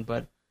background,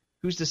 but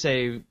who's to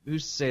say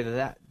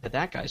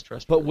that guy's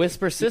trustworthy? But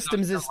Whisper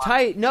Systems is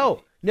tight.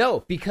 No,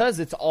 because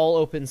it's all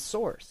open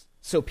source.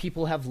 So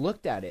people have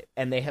looked at it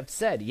and they have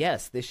said,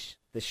 yes, this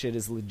shit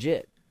is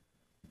legit.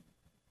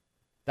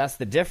 That's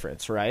the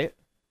difference, right?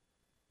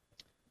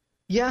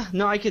 Yeah,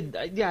 no, I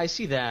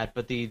see that,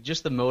 but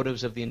just the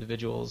motives of the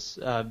individuals,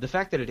 the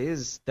fact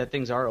that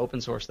things are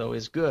open source though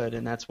is good,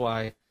 and that's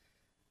why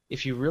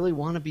if you really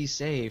want to be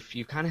safe,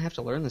 you kind of have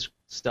to learn this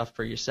stuff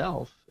for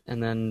yourself,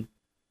 and then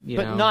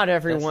But not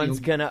everyone's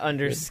gonna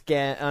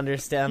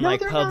understand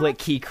like public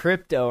key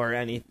crypto or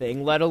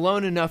anything, let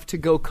alone enough to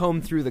go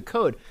comb through the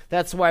code.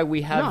 That's why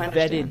we have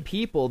vetted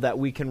people that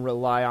we can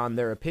rely on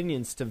their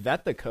opinions to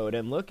vet the code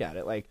and look at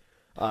it. Like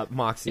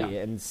Moxie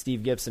and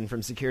Steve Gibson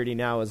from Security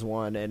Now is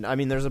one, and I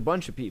mean there's a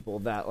bunch of people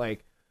that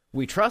like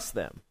we trust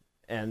them,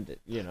 and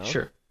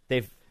sure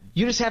they've.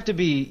 You just have to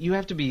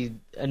be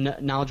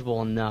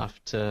knowledgeable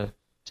enough to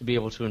be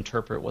able to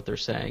interpret what they're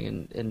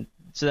saying and.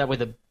 So that way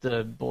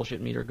the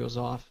bullshit meter goes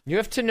off. You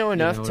have to know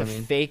enough to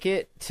fake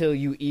it till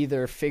you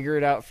either figure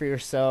it out for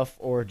yourself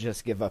or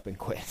just give up and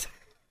quit.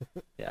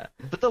 Yeah,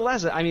 but the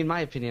lesson, I mean,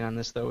 my opinion on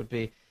this though would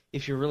be,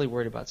 if you're really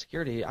worried about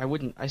security,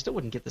 I still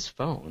wouldn't get this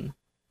phone.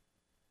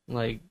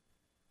 Like,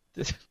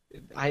 this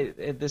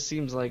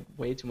seems like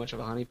way too much of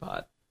a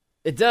honeypot.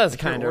 It does If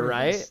kind you're of, ordering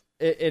right? this-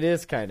 It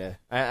is kind of.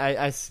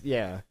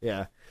 Yeah.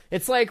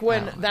 It's like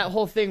when that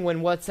whole thing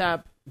when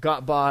WhatsApp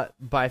got bought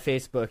by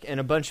Facebook and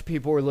a bunch of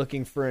people were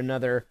looking for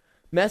another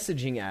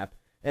messaging app,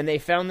 and they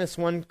found this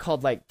one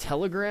called like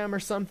Telegram or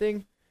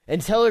something,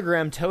 and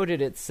Telegram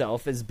touted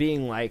itself as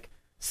being like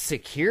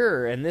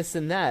secure and this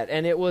and that,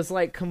 and it was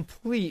like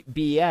complete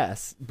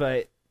BS.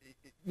 But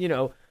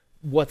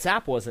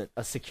WhatsApp wasn't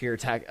a secure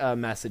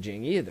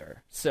messaging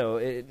either, so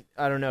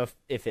I don't know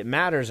if it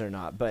matters or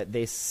not, but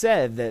they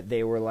said that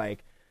they were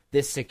like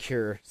this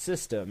secure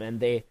system, and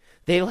they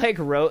like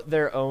wrote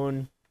their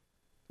own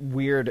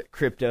weird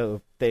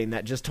crypto thing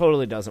that just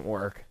totally doesn't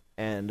work,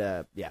 and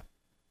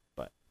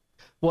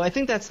Well, I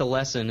think that's the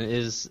lesson,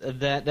 is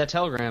that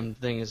Telegram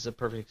thing is a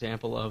perfect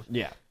example of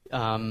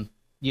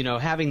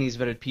having these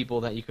vetted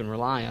people that you can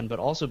rely on, but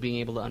also being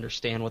able to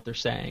understand what they're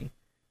saying.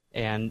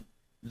 And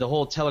the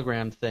whole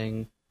Telegram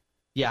thing,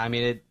 I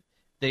mean,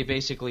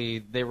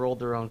 they rolled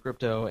their own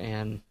crypto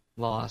and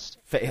lost,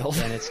 failed,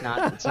 and it's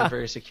not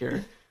very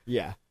secure.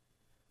 Yeah.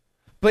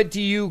 But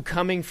do you,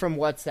 coming from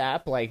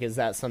WhatsApp, like, is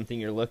that something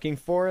you're looking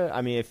for?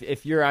 I mean,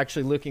 if you're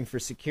actually looking for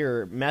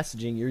secure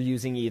messaging, you're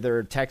using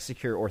either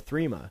TextSecure or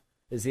Threema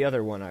is the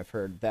other one I've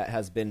heard that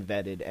has been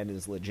vetted and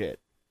is legit.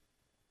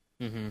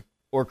 Mm-hmm.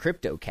 Or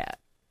CryptoCat.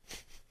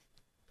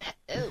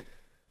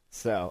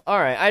 So, all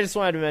right, I just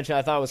wanted to mention,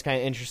 I thought it was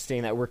kind of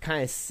interesting that we're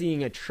kind of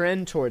seeing a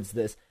trend towards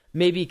this,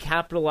 maybe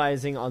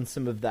capitalizing on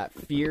some of that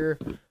fear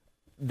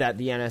that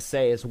the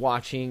NSA is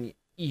watching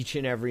each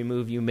and every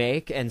move you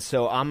make, and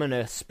so I'm going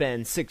to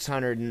spend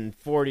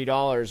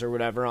 $640 or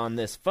whatever on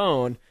this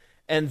phone,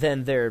 and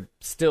then they're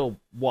still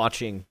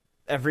watching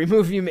every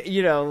move you make.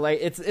 Like,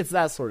 it's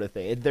that sort of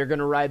thing. They're going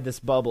to ride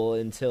this bubble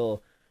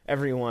until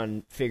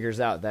everyone figures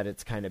out that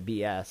it's kind of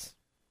BS.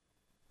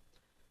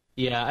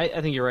 Yeah,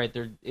 I think you're right.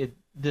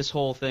 This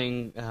whole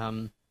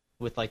thing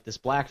with like this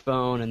black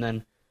phone, and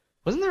then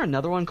wasn't there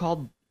another one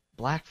called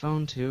Black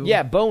Phone too?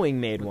 Yeah, Boeing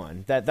made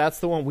one. That's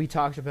the one we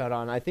talked about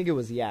on, I think it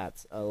was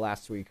Yats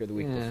last week or the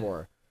week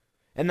before.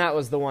 And that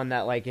was the one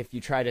that, like, if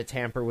you try to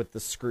tamper with the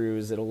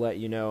screws, it'll let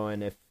you know,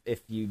 and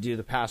if you do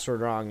the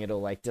password wrong,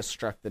 it'll like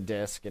destruct the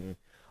disk and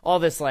all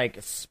this like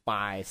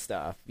spy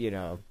stuff,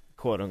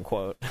 quote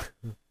unquote.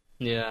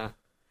 Yeah,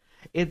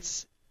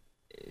 it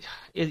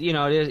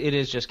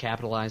is just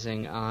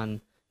capitalizing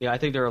on. I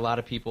think there are a lot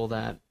of people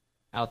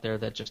out there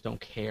that just don't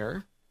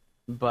care,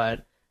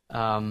 but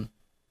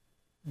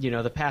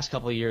the past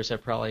couple of years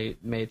have probably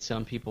made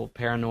some people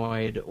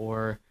paranoid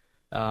or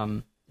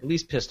at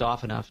least pissed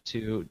off enough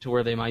to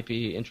where they might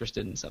be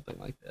interested in something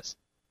like this.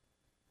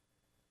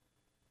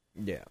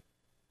 Yeah.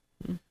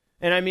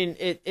 And I mean,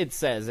 it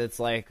says it's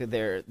like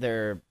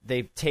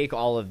they take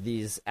all of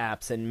these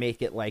apps and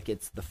make it like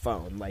it's the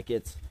phone, like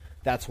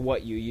that's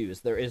what you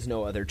use. There is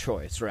no other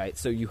choice, right?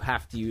 So you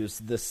have to use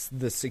the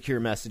secure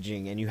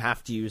messaging, and you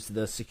have to use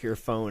the secure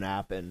phone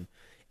app, and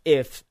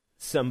if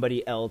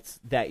somebody else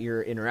that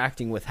you're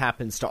interacting with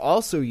happens to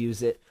also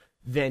use it,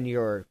 then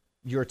your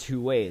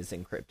two-way is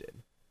encrypted.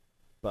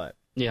 But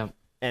yeah.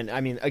 And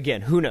I mean,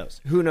 again, who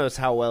knows? Who knows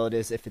how well it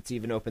is, if it's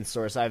even open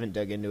source? I haven't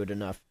dug into it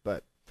enough,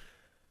 but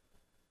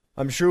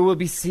I'm sure we'll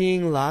be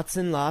seeing lots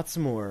and lots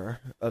more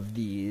of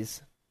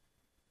these.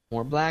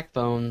 More black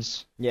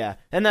phones. Yeah,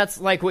 and that's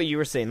like what you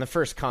were saying. The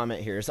first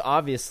comment here is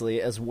obviously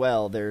as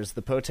well. There's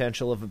the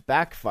potential of a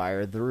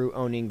backfire through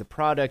owning the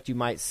product. You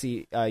might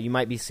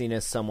be seen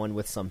as someone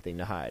with something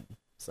to hide.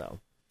 So,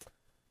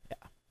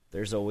 yeah,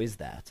 there's always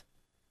that.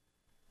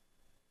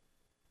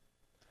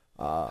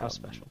 How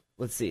special.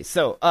 Let's see.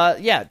 So,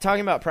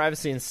 talking about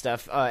privacy and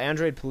stuff,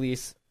 Android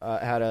Police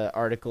had an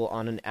article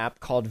on an app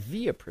called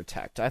Via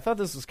Protect. I thought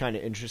this was kind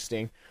of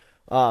interesting.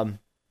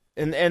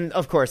 And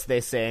of course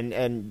they say,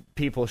 and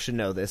people should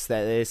know this,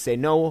 that they say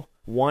no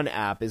one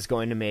app is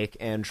going to make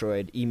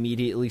Android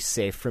immediately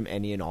safe from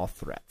any and all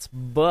threats,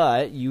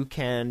 but you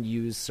can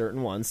use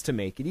certain ones to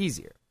make it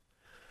easier.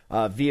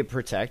 Via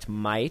Protect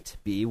might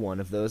be one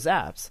of those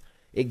apps.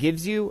 It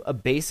gives you a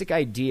basic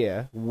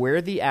idea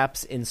where the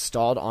apps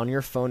installed on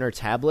your phone or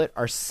tablet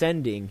are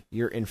sending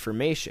your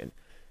information.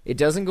 It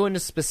doesn't go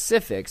into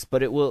specifics,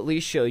 but it will at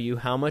least show you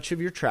how much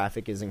of your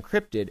traffic is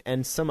encrypted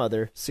and some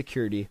other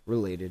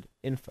security-related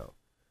info.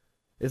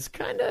 It's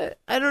kind of,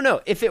 I don't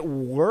know, if it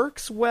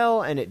works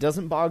well and it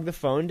doesn't bog the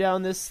phone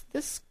down, this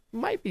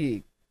might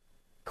be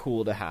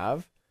cool to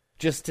have,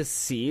 just to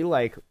see,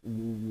 like,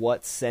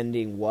 what's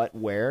sending what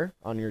where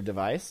on your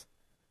device.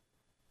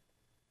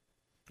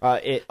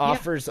 It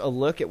offers a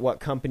look at what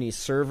company's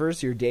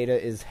servers your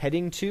data is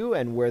heading to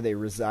and where they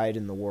reside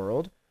in the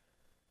world.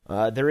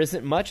 There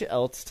isn't much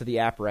else to the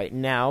app right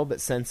now,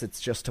 but since it's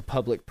just a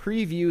public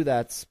preview,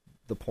 that's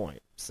the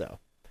point. So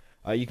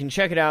you can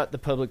check it out, the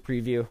public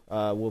preview.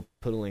 We'll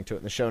put a link to it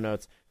in the show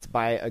notes. It's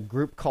by a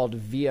group called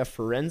Via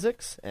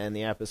Forensics, and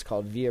the app is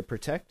called Via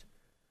Protect.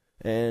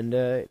 And,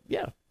 I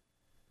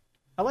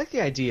like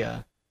the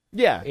idea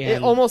Yeah,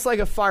 And almost like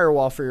a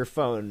firewall for your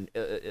phone,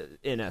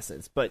 in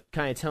essence, but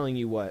kind of telling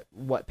you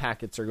what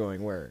packets are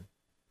going where.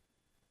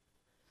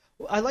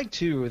 I like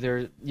too.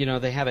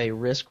 They have a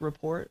risk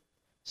report,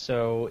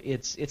 so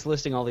it's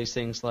listing all these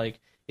things like,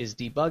 is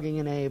debugging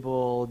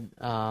enabled?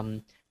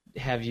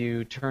 Have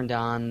you turned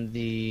on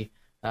the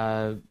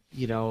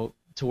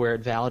to where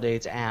it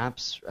validates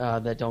apps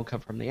that don't come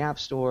from the App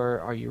Store?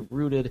 Are you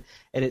rooted?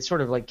 And it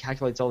sort of like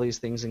calculates all these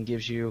things and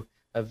gives you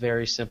a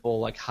very simple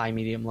like high,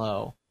 medium,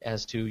 low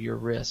as to your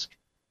risk.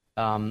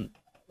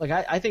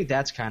 I think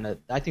that's kind of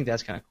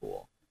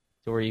cool,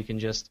 to where you can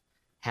just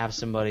have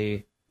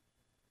somebody.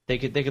 They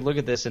could look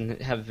at this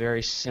and have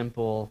very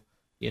simple,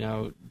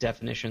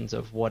 definitions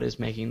of what is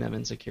making them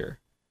insecure.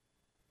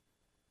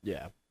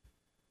 Yeah.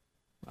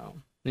 Wow.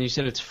 And you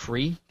said it's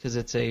free because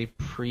it's a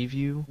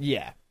preview?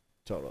 Yeah,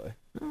 totally.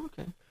 Oh,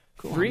 okay.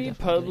 Cool. Free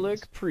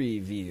public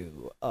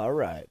preview. All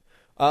right.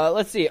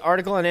 Let's see.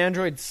 Article on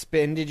Android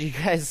Spin. Did you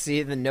guys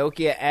see the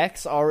Nokia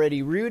X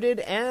already rooted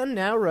and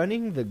now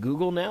running the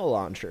Google Now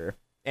launcher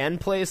and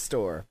Play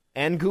Store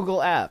and Google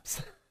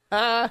Apps?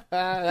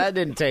 That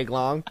didn't take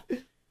long.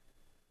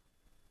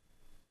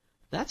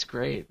 That's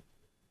great.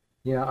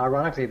 Yeah,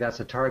 ironically, that's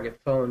a target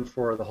phone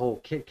for the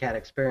whole KitKat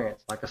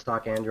experience, like a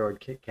stock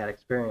Android KitKat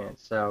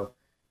experience. So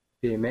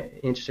it'd be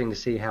interesting to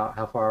see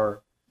how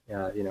far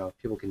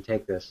people can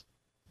take this.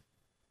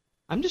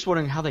 I'm just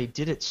wondering how they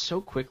did it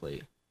so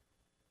quickly.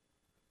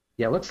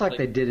 Yeah, it looks like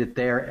they did it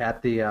there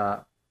at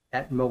the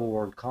at Mobile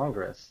World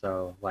Congress.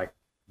 So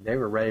they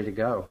were ready to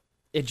go.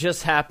 It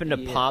just happened to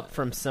pop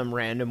from some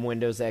random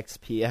Windows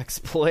XP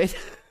exploit,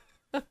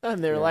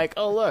 and they're like,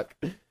 "Oh look."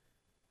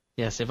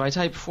 Yes, if I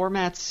type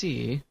format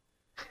C,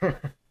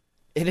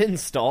 it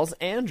installs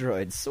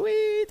Android.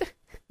 Sweet.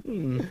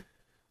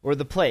 Or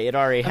the Play. It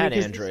already had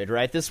Android,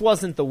 right? This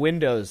wasn't the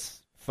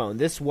Windows phone.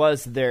 This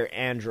was their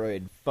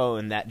Android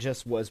phone that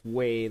just was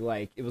way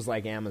it was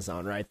like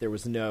Amazon, right? There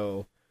was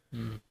no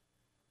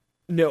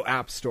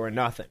App Store,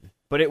 nothing.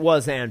 But it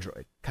was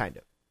Android, kind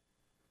of.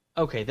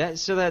 Okay,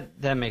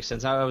 that makes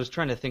sense. I was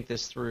trying to think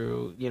this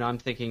through. I'm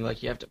thinking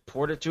you have to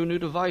port it to a new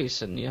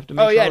device and you have to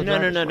make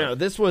no.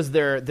 This was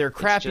their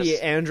crappy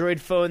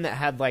Android phone that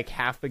had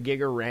half a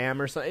gig of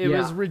RAM or something. It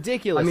was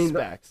ridiculous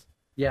specs.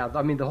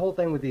 The whole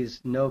thing with these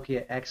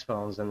Nokia X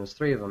phones, and there's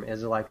 3 of them,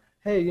 is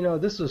hey,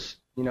 this is,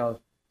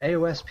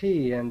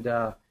 AOSP and,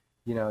 the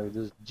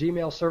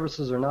Gmail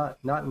services are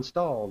not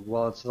installed.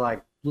 Well, it's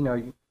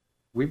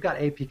we've got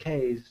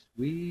APKs.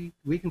 We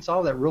can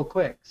solve that real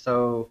quick.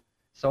 So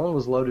someone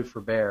was loaded for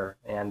bear,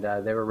 and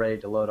they were ready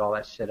to load all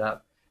that shit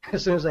up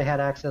as soon as they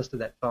had access to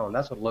that phone.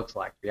 That's what it looks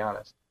like, to be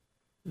honest.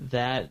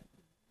 That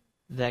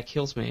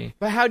kills me.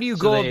 But how do you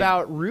go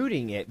about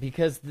rooting it?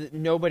 Because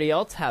nobody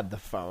else had the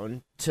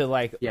phone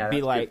to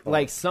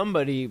be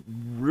somebody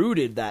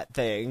rooted that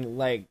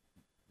thing,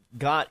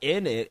 got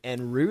in it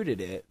and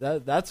rooted it.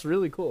 That's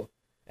really cool.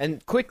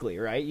 And quickly,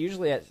 right?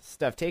 Usually that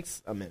stuff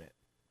takes a minute.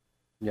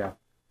 Yeah.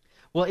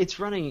 Well, it's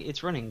running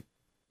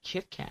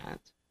KitKat.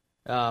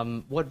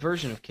 What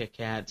version of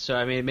KitKat?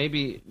 So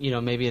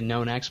maybe a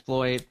known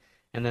exploit,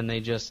 and then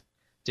they just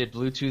did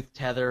Bluetooth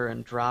tether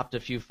and dropped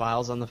a few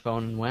files on the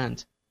phone and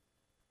went.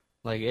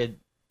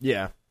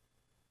 Yeah.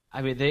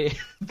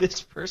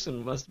 This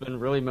person must have been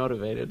really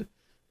motivated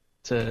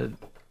to,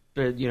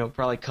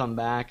 probably come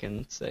back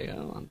and say,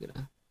 "Oh, I'm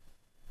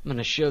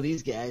gonna show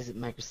these guys at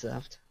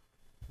Microsoft."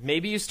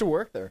 Maybe used to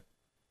work there.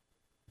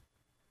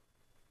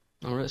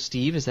 All right,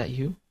 Steve, is that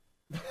you?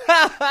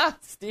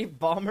 Steve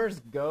Ballmer's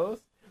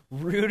ghost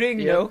rooting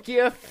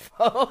Nokia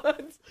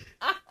phones,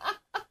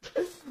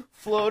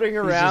 floating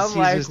around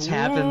he's just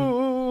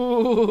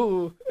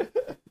tapping,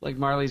 like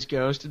Marley's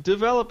ghost.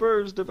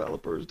 Developers,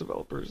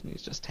 and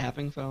he's just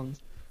tapping phones.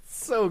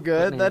 So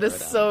good. That is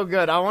so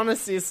good. I want to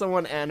see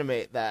someone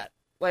animate that,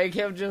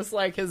 him just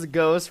his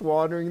ghost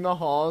wandering the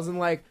halls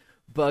and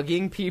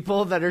bugging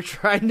people that are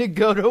trying to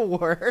go to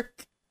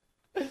work.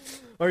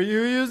 Are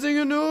you using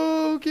a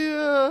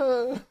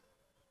Nokia?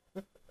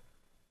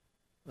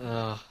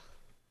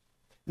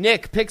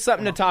 Nick, pick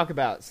something to talk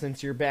about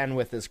since your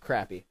bandwidth is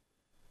crappy.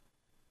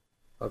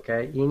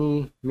 Okay,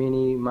 eeny,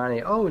 meeny,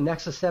 miny. Oh,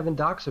 Nexus 7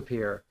 docks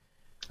appear.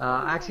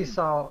 I actually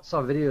saw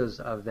videos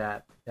of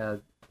that a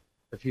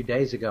few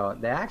days ago.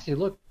 They actually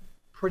look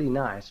pretty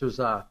nice. There's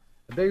a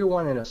bigger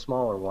one and a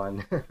smaller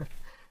one.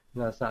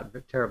 No, it's not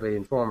terribly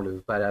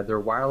informative, but they're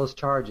wireless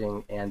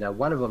charging, and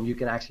one of them you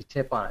can actually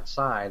tip on its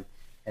side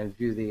and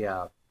view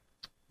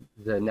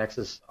the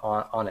Nexus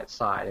on its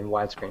side in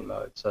widescreen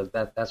mode. So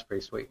that's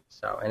pretty sweet.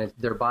 So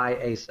they're by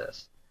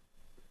Asus.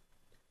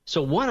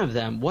 So one of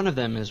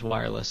them is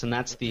wireless, and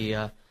that's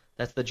the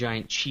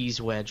giant cheese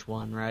wedge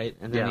one, right?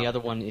 And then the other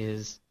one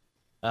is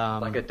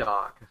like a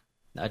dock.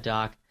 A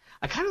dock.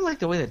 I kind of like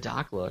the way the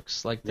dock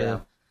looks.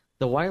 The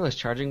wireless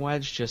charging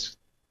wedge just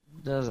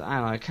does. I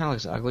don't know. It kind of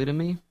looks ugly to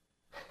me.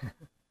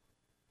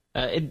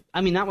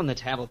 Not when the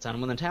tablet's on.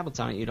 When the tablet's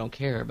on it, you don't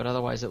care. But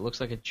otherwise, it looks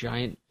like a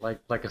giant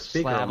like a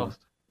speaker almost.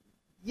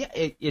 Yeah,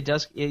 it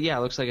does. It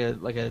looks like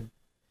a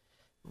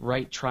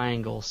right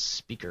triangle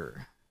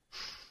speaker.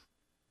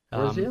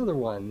 Where's the other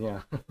one?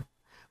 Yeah.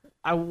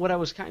 What I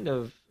was kind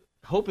of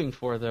hoping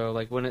for though,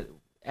 like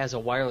as a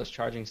wireless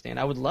charging stand,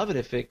 I would love it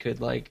if it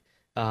could like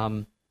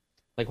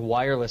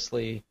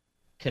wirelessly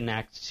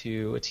connect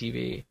to a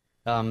TV.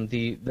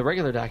 The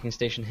regular docking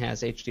station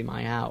has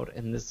HDMI out,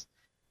 and this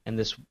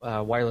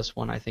wireless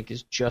one I think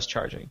is just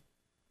charging.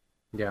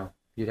 Yeah,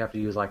 you'd have to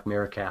use like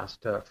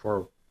Miracast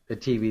for a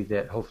TV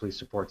that hopefully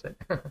supports it.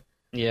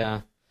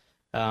 Yeah,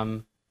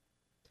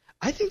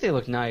 I think they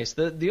look nice.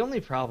 The only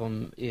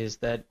problem is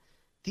that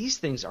these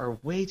things are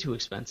way too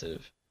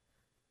expensive.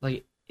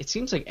 Like, it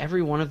seems like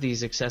every one of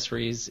these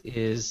accessories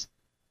is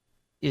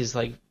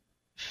like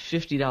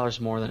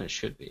 $50 more than it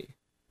should be.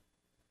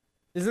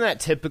 Isn't that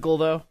typical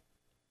though?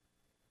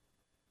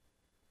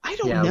 I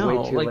don't yeah, know.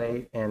 way too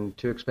late and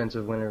too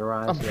expensive when it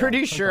arrives. I'm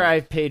pretty sure I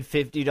paid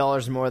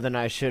 $50 more than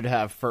I should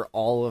have for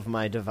all of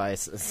my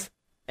devices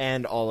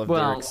and all of their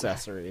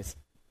accessories.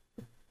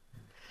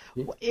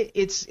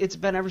 It's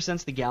been ever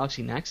since the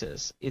Galaxy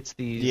Nexus. It's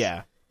these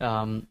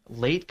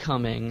late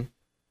coming,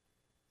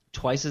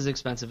 twice as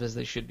expensive as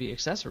they should be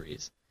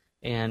accessories.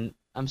 And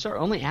I'm sorry,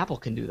 only Apple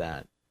can do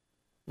that.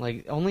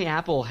 Like, only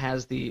Apple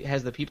has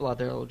the people out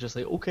there who will just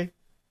say, okay.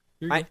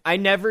 I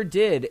never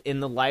did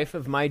in the life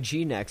of my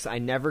G-Nex. I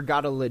never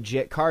got a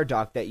legit car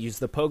dock that used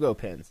the pogo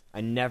pins.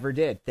 I never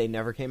did. They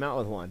never came out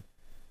with one.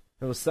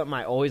 It was something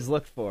I always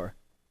looked for.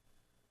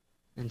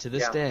 And to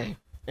this day.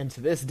 And to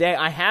this day,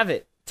 I have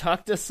it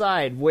tucked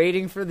aside,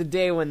 waiting for the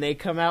day when they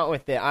come out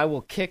with it. I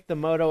will kick the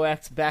Moto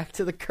X back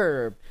to the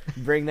curb,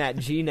 bring that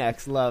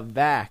G-Nex love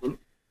back.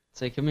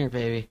 Say, come here,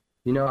 baby.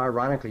 You know,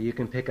 ironically, you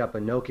can pick up a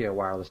Nokia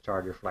wireless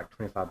charger for like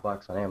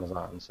 $25 on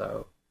Amazon,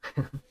 so...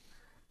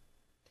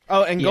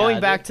 Oh, and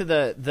going back to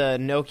the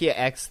Nokia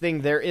X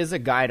thing, there is a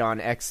guide on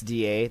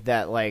XDA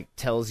that like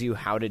tells you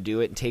how to do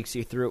it and takes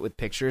you through it with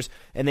pictures.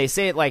 And they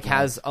say it like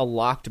has a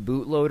locked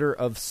bootloader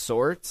of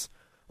sorts,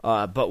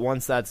 but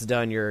once that's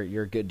done,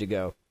 you're good to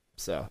go.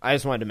 So I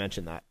just wanted to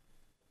mention that,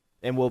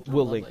 and we'll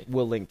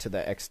link to the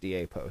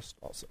XDA post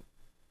also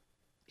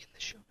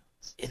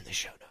in the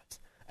show notes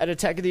at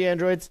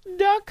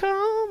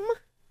attackoftheandroids.com.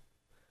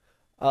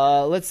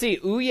 Let's see.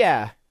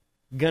 Ouya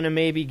gonna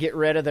maybe get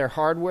rid of their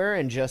hardware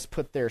and just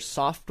put their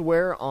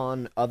software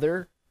on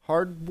other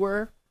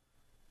hardware?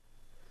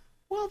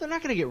 Well, they're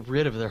not gonna get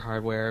rid of their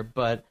hardware,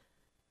 but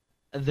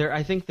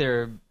I think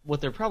what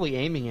they're probably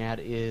aiming at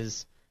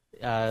is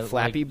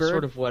Flappy Bird,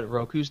 sort of what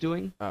Roku's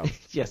doing. Oh,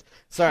 yes.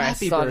 Sorry,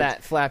 Flappy I saw Bird.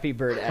 that Flappy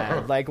Bird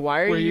ad. Like,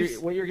 why are you?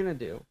 What you're gonna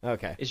do?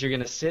 Okay. Is you're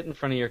gonna sit in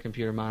front of your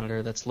computer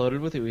monitor that's loaded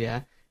with Ouya,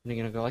 and you're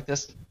gonna go like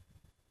this,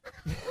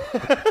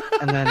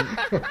 and then.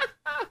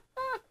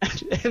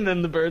 And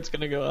then the bird's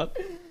going to go up.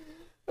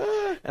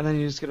 And then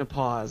you're just going to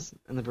pause,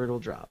 and the bird will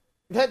drop.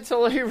 That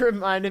totally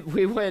reminded...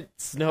 We went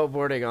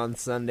snowboarding on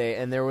Sunday,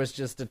 and there was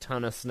just a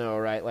ton of snow,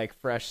 right? Like,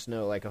 fresh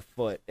snow, like a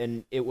foot.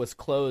 And it was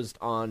closed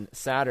on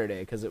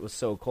Saturday because it was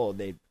so cold.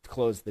 They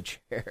closed the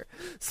chair.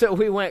 So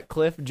we went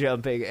cliff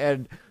jumping,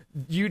 and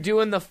you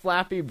doing the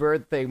Flappy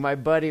Bird thing, my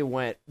buddy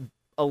went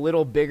a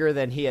little bigger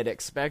than he had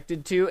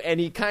expected to, and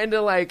he kind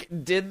of, like,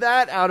 did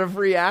that out of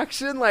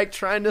reaction, like,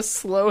 trying to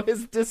slow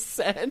his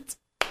descent.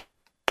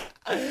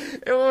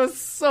 It was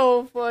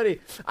so funny.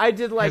 I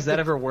did like. Has that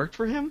ever worked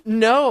for him?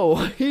 No,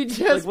 he just.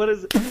 Like, what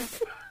is it?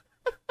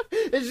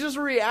 It's just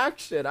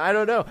reaction. I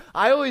don't know.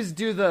 I always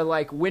do the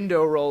like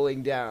window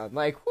rolling down.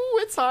 Like, whoo,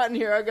 it's hot in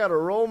here. I gotta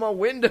roll my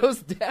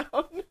windows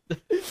down,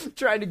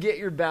 trying to get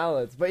your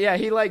balance. But yeah,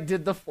 he like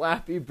did the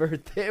Flappy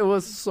Bird thing. It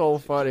was so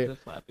funny. The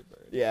Flappy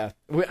Bird. Yeah,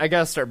 I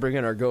gotta start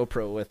bringing our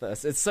GoPro with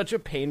us. It's such a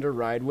pain to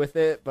ride with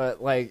it, but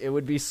like it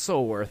would be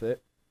so worth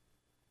it.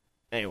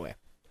 Anyway.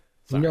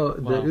 Sorry. You know,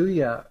 the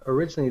Ouya,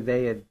 originally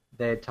they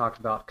had talked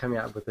about coming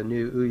out with a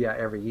new Ouya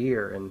every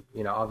year, and,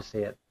 you know,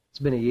 obviously it's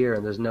been a year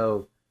and there's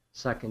no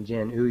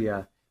second-gen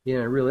Ouya. You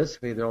know,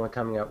 realistically, they're only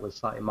coming up with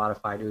slightly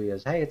modified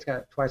Ouyas. Hey, it's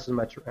got twice as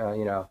much,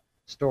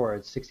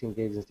 storage, 16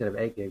 gigs instead of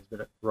 8 gigs,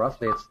 but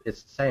roughly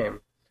it's the same.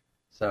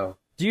 So.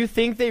 Do you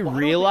think they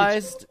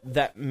realized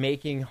that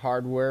making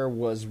hardware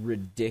was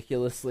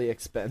ridiculously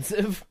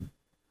expensive?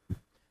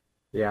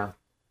 Yeah.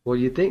 Well,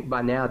 you'd think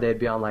by now they'd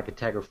be on like a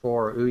Tegra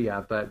 4 or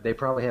Ouya, but they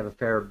probably have a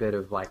fair bit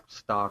of like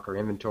stock or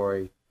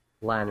inventory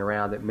lying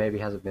around that maybe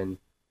hasn't been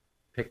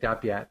picked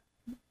up yet,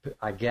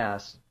 I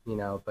guess, you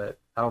know, but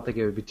I don't think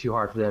it would be too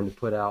hard for them to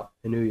put out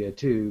an Ouya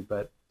too,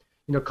 but,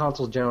 you know,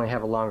 consoles generally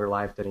have a longer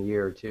life than a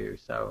year or two,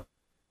 so.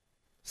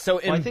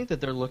 I think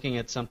that they're looking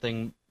at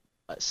something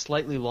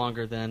slightly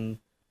longer than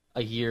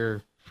a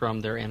year from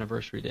their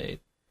anniversary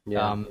date.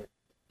 Yeah.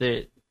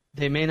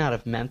 They may not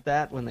have meant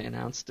that when they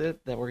announced it,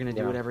 that we're going to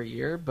do it every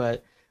year,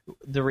 but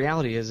the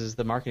reality is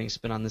the marketing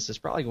spin on this is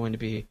probably going to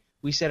be,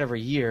 we said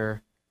every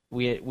year,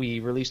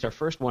 we released our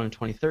first one in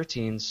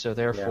 2013, so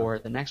therefore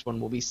the next one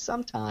will be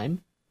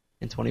sometime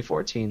in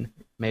 2014,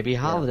 maybe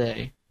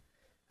holiday.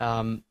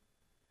 But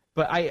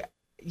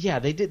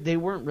they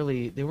weren't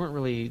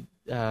really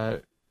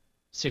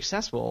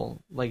successful,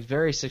 like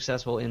very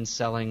successful in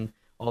selling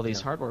all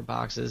these hardware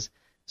boxes.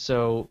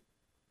 So,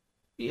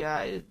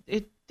 yeah,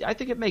 I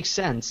think it makes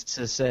sense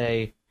to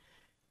say,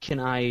 can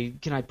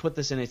I put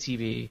this in a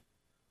TV,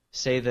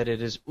 say that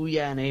it is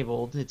Ouya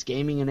enabled, it's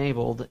gaming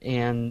enabled,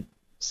 and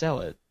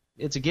sell it?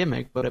 It's a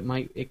gimmick, but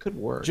it could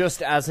work.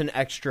 Just as an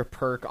extra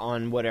perk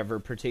on whatever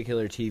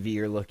particular TV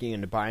you're looking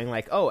into buying,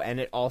 like, oh, and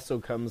it also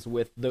comes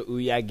with the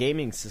Ouya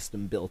gaming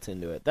system built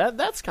into it.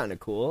 That's kind of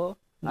cool.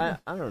 I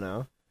don't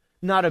know.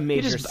 Not a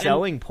major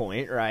selling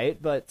point,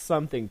 right? But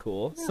something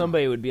cool. Yeah.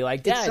 Somebody would be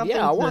like, Dad,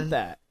 yeah, I want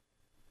that.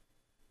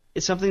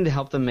 It's something to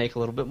help them make a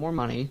little bit more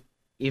money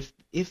if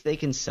they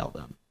can sell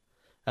them.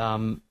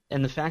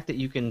 And the fact that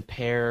you can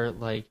pair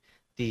like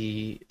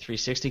the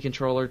 360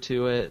 controller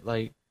to it,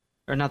 like,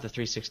 or not the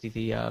 360,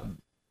 the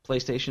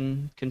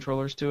PlayStation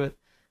controllers to it,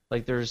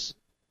 like there's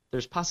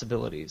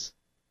possibilities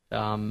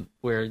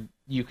where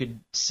you could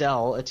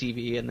sell a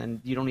TV and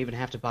then you don't even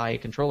have to buy a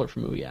controller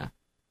from Ouya.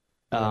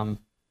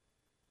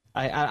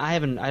 I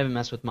haven't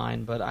messed with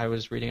mine, but I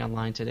was reading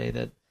online today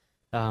that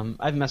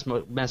I've messed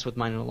with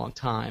mine in a long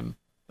time,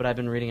 but I've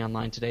been reading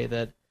online today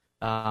that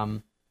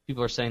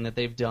people are saying that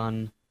they've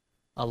done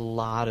a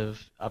lot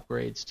of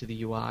upgrades to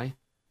the UI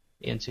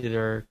and to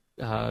their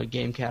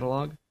game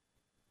catalog.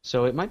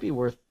 So it might be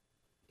worth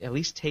at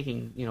least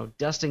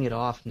dusting it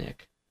off,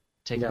 Nick,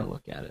 taking a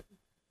look at it.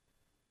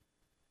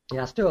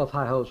 Yeah, I still have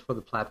high hopes for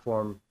the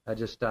platform. I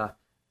just thought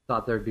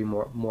there'd be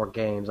more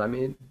games. I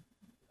mean,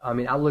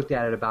 I looked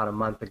at it about a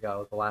month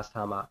ago. The last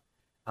time I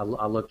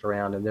looked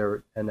around, and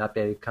an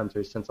update had come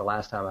through since the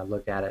last time I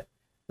looked at it.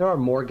 There are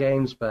more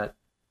games, but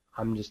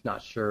I'm just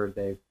not sure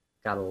they've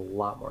got a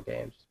lot more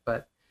games.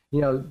 But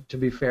to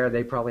be fair,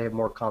 they probably have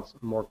more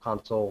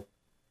console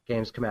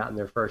games come out in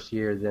their first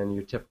year than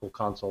your typical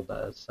console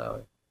does.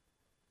 So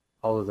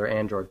all of their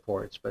Android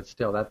ports, but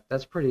still,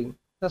 that's pretty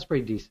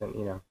decent.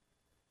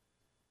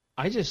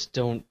 I just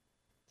don't.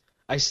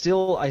 I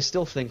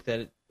still think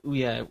that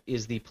Ouya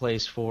is the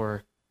place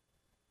for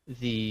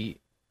the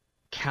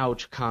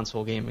couch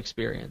console game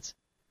experience.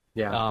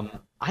 Yeah.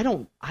 I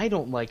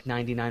don't like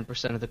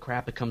 99% of the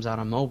crap that comes out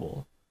on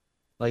mobile.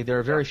 Like, there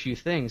are very few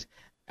things.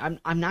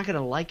 I'm not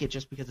gonna like it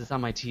just because it's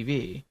on my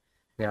TV.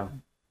 Yeah.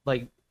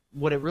 Like,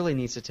 what it really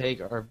needs to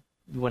take are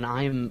when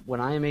I am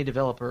a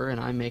developer and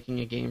I'm making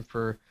a game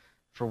for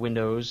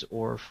Windows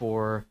or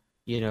for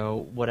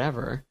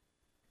whatever,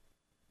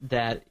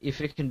 that if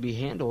it can be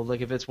handled,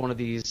 like if it's one of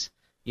these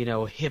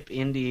hip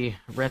indie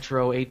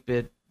retro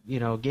 8-bit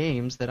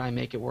games, that I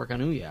make it work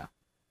on Ouya.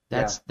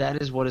 That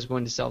is what is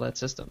going to sell that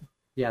system.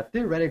 Yeah,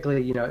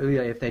 theoretically,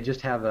 Ouya, if they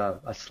just have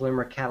a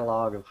slimmer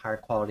catalog of higher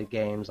quality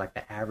games, like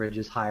the average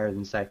is higher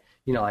than, say,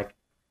 like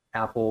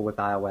Apple with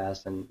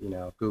iOS and,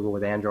 Google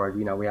with Android,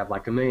 we have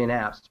like 1 million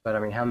apps, but I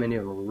mean, how many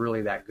of them are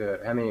really that good?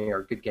 How many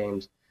are good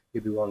games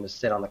you'd be willing to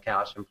sit on the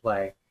couch and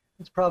play?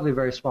 It's probably a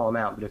very small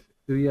amount, but if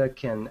Ouya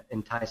can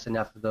entice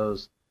enough of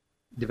those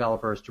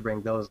developers to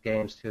bring those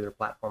games to their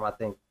platform, I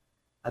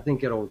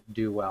think it'll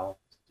do well.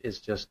 It's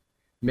just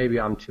maybe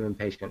I'm too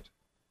impatient.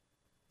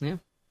 Yeah.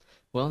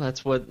 Well,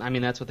 that's what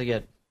they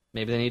get.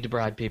 Maybe they need to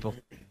bribe people.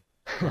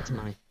 That's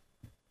money.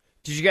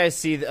 Did you guys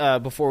see,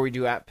 before we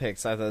do app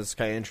picks, I thought it was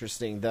kind of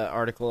interesting, the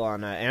article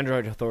on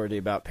Android Authority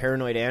about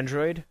Paranoid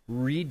Android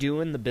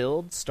redoing the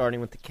build,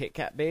 starting with the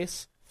KitKat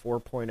base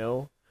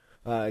 4.0,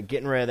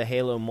 getting rid of the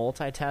Halo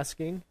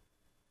multitasking.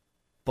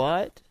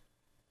 But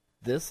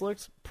this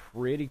looks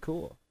pretty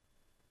cool.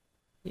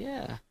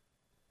 Yeah.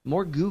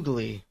 More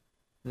googly.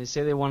 They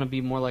say they want to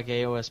be more like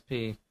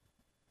AOSP.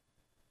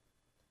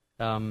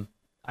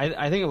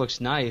 I think it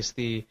looks nice.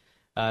 The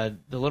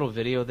little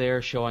video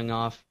there showing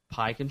off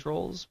Pi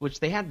controls,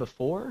 which they had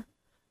before,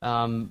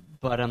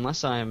 but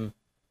unless I'm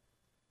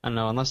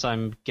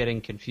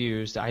getting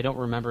confused, I don't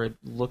remember it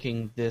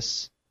looking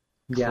this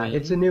clean. Yeah,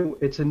 it's a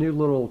new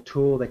little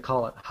tool. They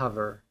call it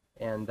Hover,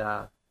 and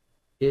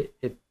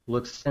it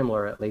looks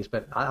similar at least,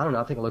 but I don't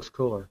know. I think it looks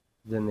cooler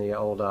than the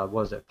old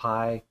was it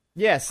Pi?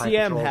 Yeah,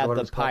 CM had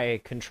the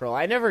Pi control.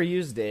 I never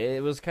used it.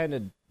 It was kind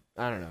of,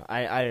 I don't know.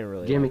 I didn't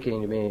really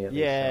gimmicky to me. At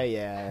least, so.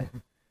 Yeah.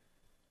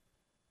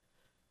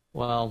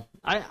 Well,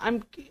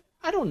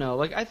 I don't know.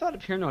 Like, I thought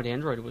Paranoid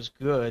Android was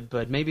good,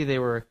 but maybe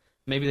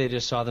they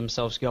just saw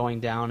themselves going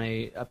down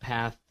a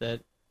path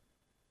that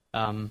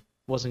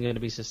wasn't going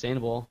to be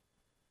sustainable.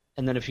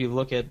 And then if you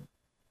look at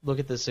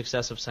the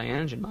success of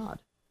CyanogenMod,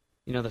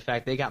 the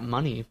fact they got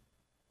money,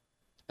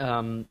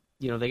 they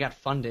got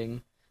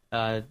funding,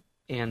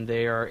 and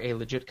they are a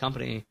legit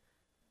company.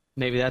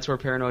 Maybe that's where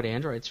Paranoid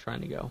Android's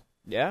trying to go.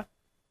 Yeah,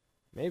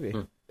 maybe.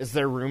 Is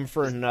there room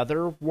for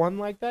another one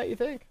like that, you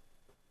think?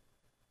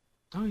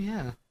 Oh,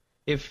 yeah.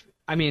 You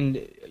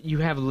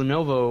have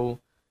Lenovo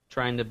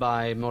trying to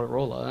buy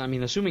Motorola. I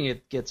mean, assuming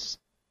it gets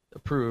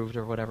approved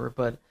or whatever,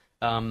 but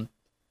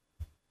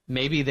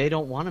maybe they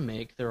don't want to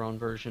make their own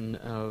version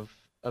of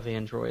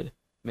Android.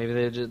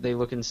 Maybe they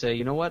look and say,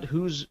 you know what,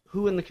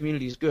 who in the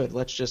community is good?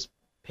 Let's just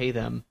pay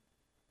them.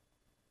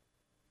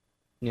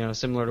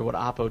 Similar to what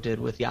Oppo did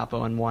with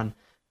Yappo N1,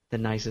 the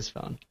nicest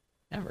phone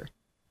ever,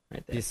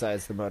 right there.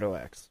 Besides the Moto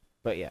X,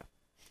 but yeah.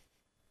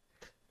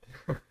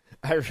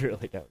 I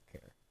really don't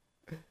care.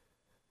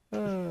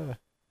 Yeah.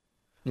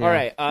 All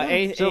right. So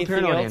anything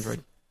Paranoid else?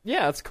 Android.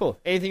 Yeah, that's cool.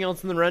 Anything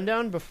else in the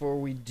rundown before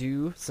we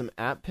do some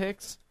app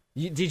picks?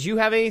 Did you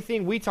have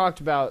anything? We talked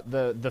about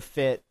the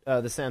Fit,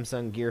 the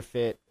Samsung Gear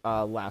Fit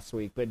last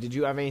week, but did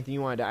you have anything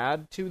you wanted to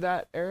add to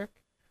that, Eric?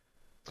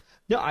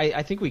 No,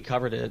 I think we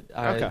covered it.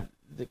 Okay.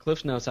 The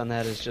Cliff Notes on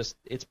that is just,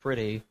 it's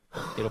pretty.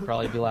 It'll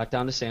probably be locked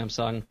down to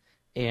Samsung,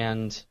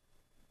 and,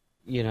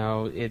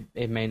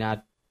 it may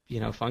not,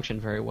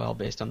 function very well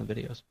based on the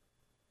videos.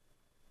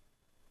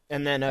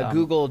 And then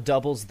Google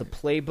doubles the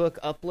playbook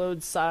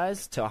upload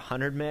size to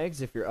 100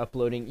 megs if you're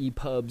uploading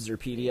EPUBs or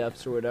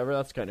PDFs or whatever.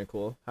 That's kind of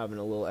cool, having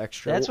a little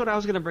extra. That's what I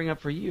was going to bring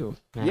up for you,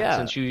 Matt, yeah.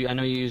 Since I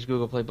know you use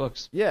Google Play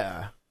Books.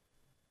 Yeah.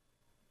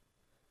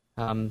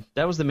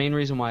 That was the main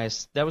reason why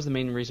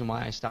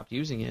I stopped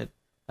using it.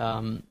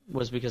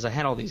 Was because I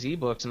had all these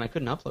ebooks and I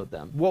couldn't upload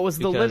them. What was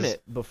the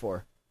limit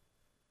before?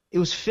 It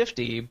was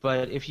 50,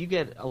 but if you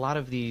get a lot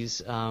of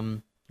these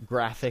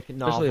graphic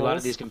novels, especially a lot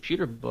of these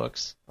computer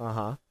books,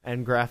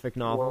 and graphic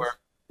novels,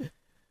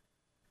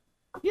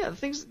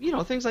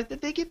 things like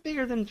that, they get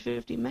bigger than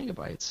 50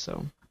 megabytes.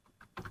 So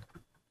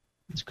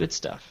it's good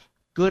stuff.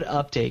 Good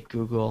update,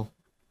 Google.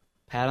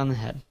 Pat on the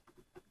head.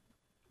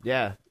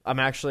 Yeah,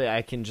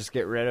 I can just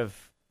get rid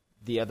of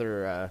the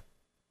other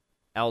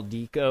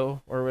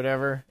Aldeco or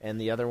whatever, and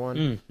the other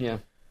one. Yeah.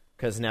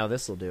 Because now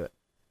this will do it.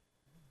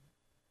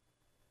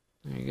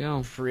 There you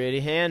go. Pretty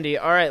handy.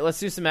 All right, let's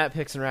do some app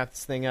picks and wrap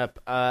this thing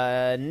up.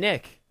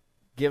 Nick,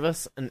 give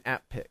us an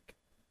app pick.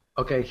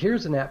 Okay,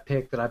 here's an app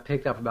pick that I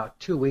picked up about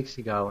 2 weeks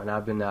ago, and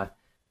I've been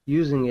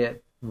using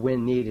it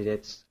when needed.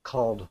 It's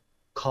called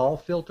Call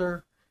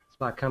Filter. It's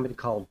by a company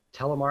called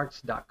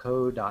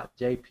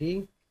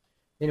telemarks.co.jp.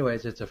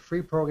 Anyways, it's a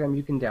free program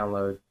you can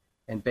download,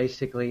 and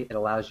basically it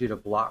allows you to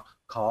block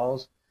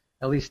calls.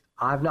 At least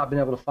I've not been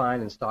able to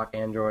find in stock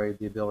Android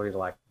the ability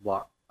to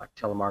block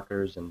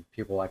telemarketers and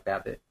people like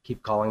that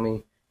keep calling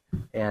me,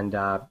 and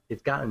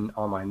it's gotten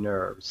on my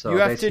nerves. So you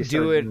have to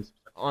do it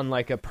on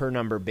a per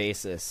number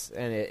basis,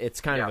 and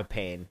it's kind of a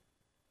pain.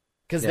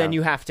 Because then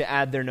you have to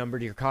add their number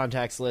to your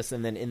contacts list,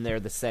 and then in there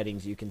the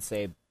settings you can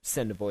say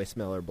send a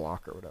voicemail or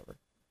block or whatever.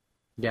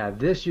 Yeah,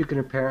 this you can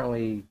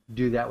apparently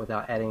do that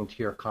without adding to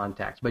your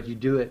contacts, but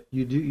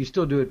you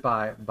still do it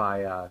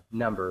by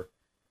number.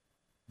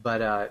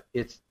 But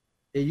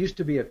it used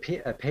to be a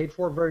paid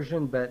for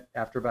version, but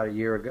after about a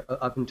year ago,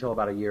 up until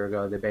about a year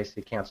ago, they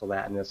basically canceled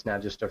that, and it's now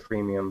just a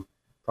freemium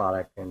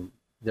product. And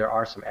there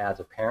are some ads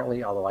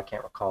apparently, although I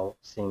can't recall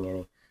seeing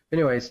any. But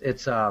anyways,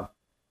 it's a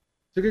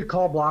good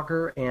call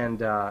blocker,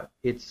 and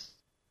it's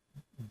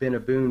been a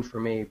boon for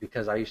me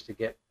because I used to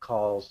get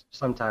calls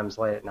sometimes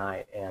late at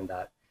night, and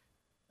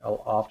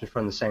often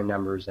from the same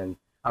numbers, and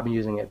I've been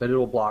using it. But it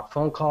will block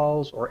phone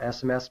calls or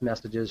SMS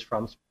messages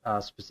from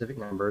specific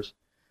numbers,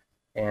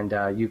 and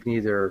you can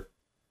either,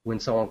 when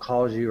someone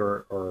calls you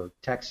or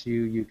texts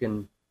you, you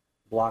can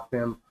block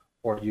them,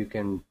 or you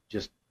can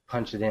just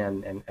punch it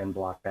in and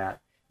block that.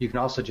 You can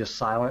also just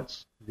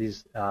silence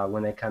these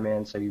when they come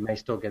in, so you may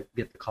still get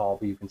the call,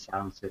 but you can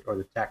silence it, or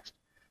the text.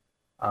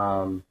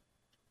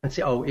 Let's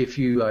see. Oh, if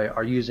you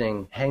are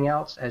using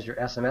Hangouts as your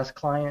SMS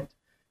client,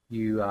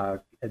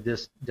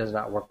 this does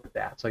not work with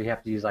that. So you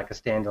have to use a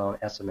standalone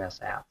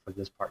SMS app for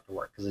this part to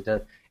work, because it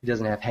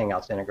doesn't have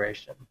Hangouts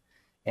integration.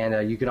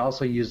 And you can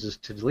also use this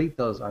to delete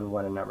those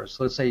unwanted numbers.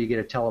 So let's say you get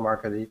a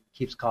telemarketer that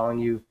keeps calling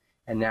you,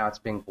 and now it's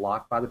being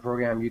blocked by the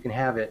program. You can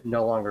have it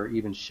no longer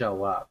even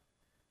show up.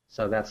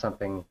 So that's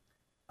something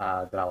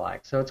that I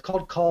like. So it's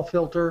called Call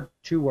Filter,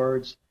 2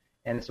 words,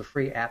 and it's a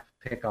free app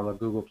pick on the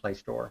Google Play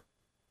Store.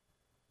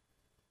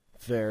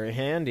 Very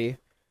handy.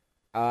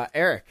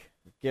 Eric,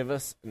 give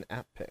us an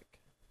app pick.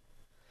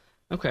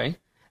 Okay.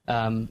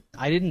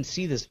 I didn't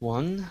see this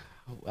one.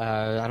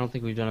 I don't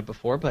think we've done it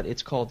before, but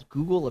it's called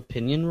Google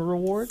Opinion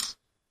Rewards.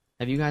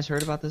 Have you guys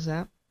heard about this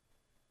app?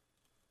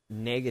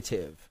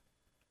 Negative.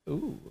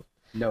 Ooh.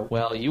 No.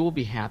 Well, you will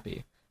be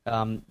happy.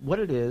 What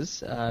it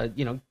is,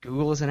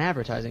 Google is an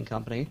advertising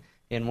company,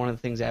 and one of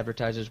the things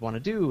advertisers want to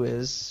do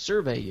is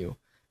survey you.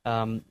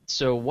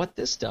 So what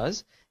this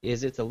does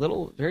is it's a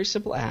little, very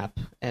simple app.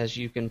 As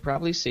you can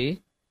probably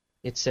see,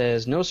 it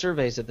says no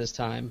surveys at this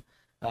time.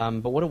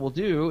 But what it will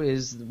do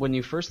is when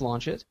you first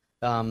launch it,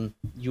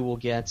 you will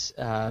get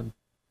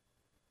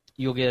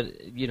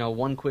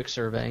one quick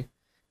survey,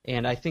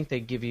 and I think they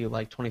give you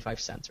 25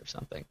 cents or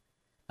something.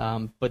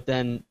 But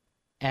then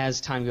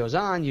as time goes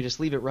on, you just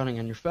leave it running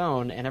on your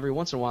phone, and every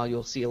once in a while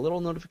you'll see a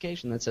little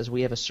notification that says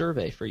we have a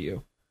survey for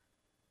you.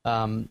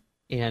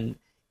 And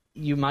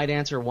you might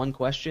answer one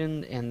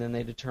question, and then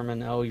they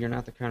determine, oh, you're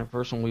not the kind of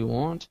person we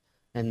want,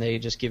 and they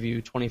just give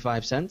you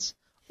 25 cents.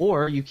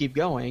 Or you keep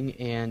going,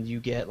 and you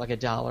get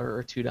 $1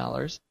 or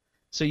 $2.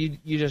 So you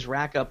just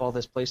rack up all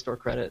this Play Store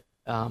credit,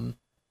 and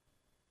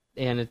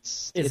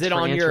it's it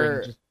on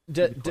your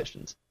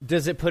questions.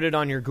 Does it put it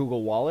on your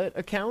Google Wallet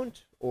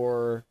account,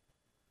 or?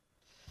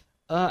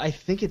 I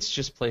think it's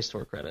just Play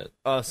Store credit.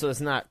 Oh, so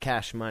it's not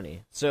cash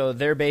money. So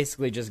they're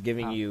basically just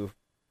giving you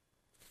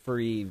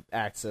free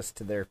access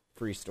to their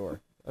free store.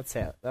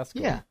 That's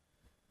cool. Yeah,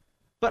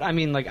 but I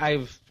mean,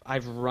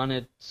 I've run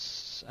it.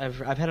 I've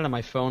had it on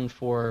my phone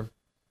for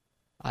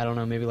I don't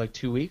know, maybe like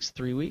 2 weeks,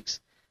 3 weeks,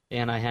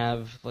 and I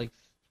have like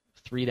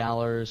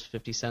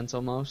 $3.50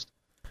 almost.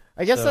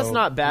 I guess that's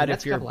not bad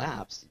that's if you're a couple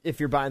apps. If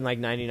you're buying like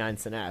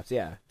 99-cent apps.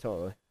 Yeah,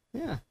 totally.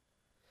 Yeah.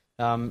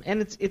 And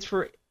it's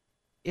for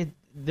it.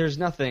 There's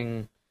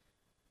nothing.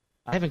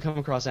 I haven't come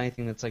across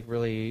anything that's like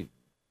really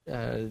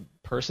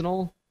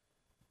personal.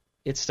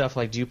 It's stuff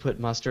like, do you put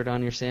mustard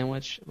on your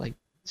sandwich? Like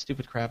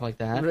stupid crap like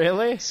that.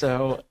 Really?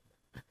 So,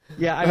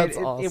 yeah, I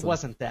mean, awesome. it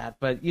wasn't that,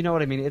 but you know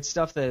what I mean. It's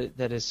stuff that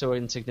is so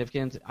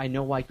insignificant. I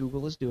know why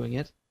Google is doing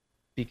it,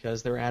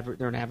 because they're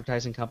an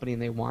advertising company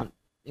and they want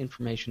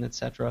information,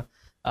 etc.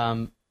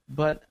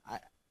 But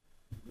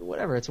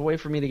whatever, it's a way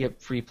for me to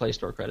get free Play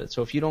Store credit.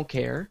 So if you don't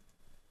care,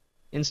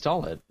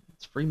 install it.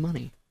 It's free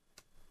money.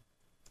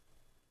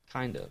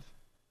 Kind of.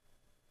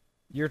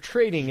 You're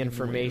trading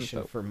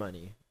information for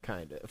money,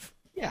 kind of.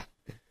 Yeah.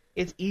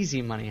 It's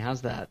easy money.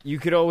 How's that? You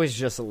could always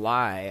just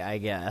lie, I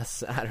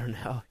guess. I don't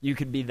know. You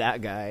could be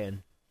that guy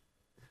and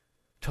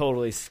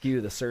totally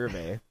skew the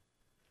survey.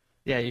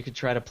 Yeah, you could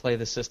try to play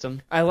the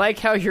system. I like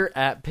how your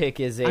app pick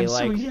is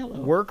yellow.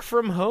 Work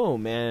from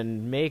home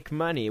and make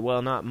money.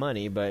 Well, not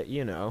money, but,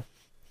 you know.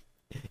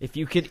 If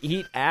you could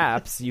eat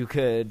apps, you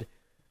could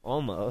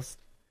almost.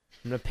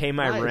 I'm going to pay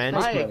my rent.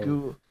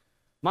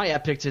 My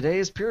app pick today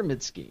is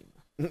Pyramid Scheme.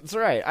 That's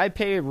right. I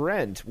pay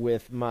rent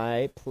with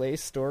my Play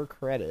Store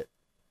credit.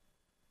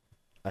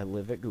 I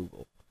live at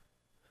Google.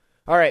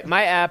 All right,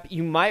 my app,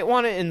 you might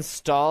want to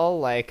install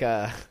like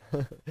a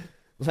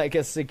like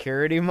a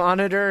security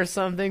monitor or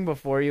something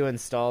before you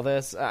install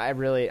this.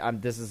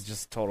 This is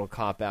just total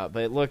cop out,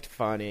 but it looked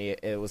funny.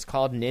 It was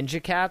called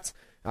Ninja Cats.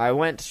 I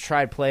went to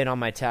try to play it on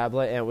my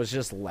tablet and it was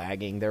just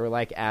lagging. There were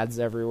like ads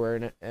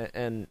everywhere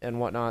and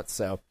whatnot.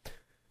 So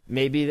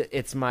maybe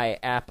it's my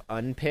app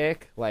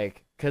unpick,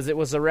 like, because it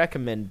was a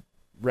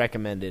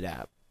recommended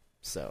app.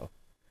 So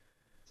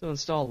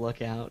install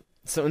Lookout.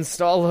 So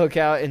install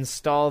Lookout,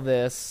 install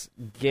this,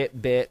 get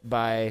bit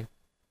by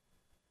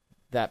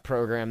that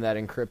program that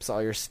encrypts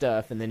all your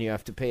stuff, and then you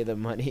have to pay the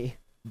money.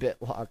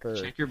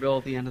 BitLocker. Check your bill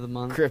at the end of the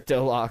month.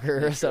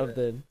 CryptoLocker or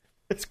something.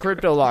 It's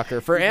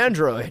CryptoLocker for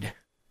Android.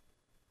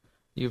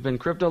 You've been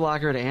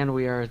CryptoLockered, and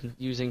we are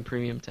using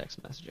premium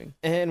text messaging.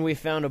 And we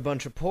found a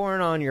bunch of porn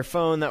on your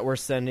phone that we're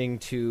sending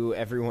to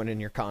everyone in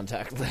your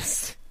contact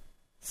list.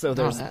 So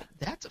there's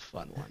that's a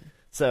fun one.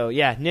 So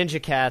yeah,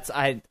 Ninja Cats.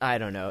 I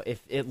don't know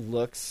if it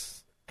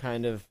looks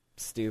kind of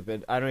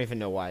stupid. I don't even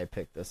know why I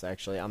picked this.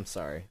 Actually, I'm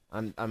sorry.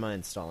 I'm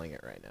uninstalling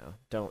it right now.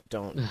 Don't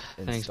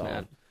Thanks, install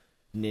Matt.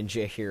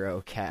 Ninja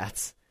Hero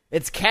Cats.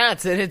 It's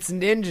cats and it's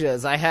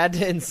ninjas. I had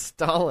to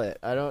install it.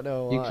 I don't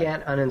know why. You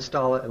can't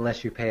uninstall it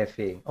unless you pay a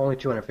fee. Only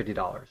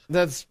 $250.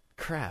 That's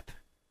crap.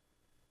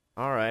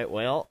 All right,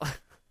 well,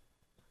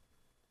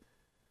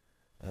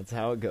 that's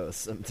how it goes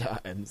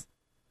sometimes.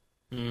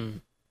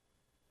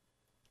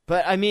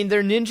 But, I mean,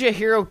 they're Ninja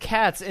Hero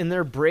Cats in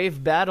their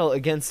brave battle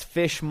against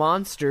fish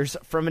monsters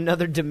from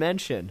another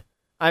dimension.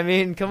 I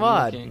mean, come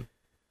on.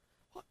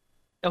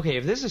 Okay,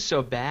 if this is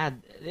so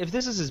bad, if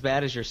this is as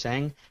bad as you're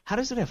saying, how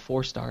does it have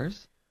 4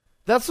 stars?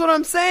 That's what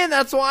I'm saying.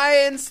 That's why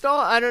I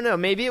installed. I don't know.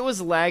 Maybe it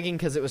was lagging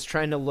because it was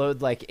trying to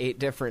load like 8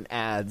 different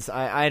ads.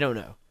 I don't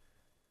know.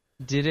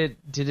 Did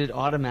it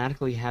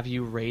automatically have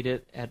you rate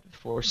it at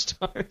 4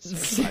 stars or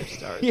 5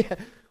 stars? Yeah.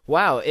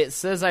 Wow, it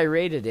says I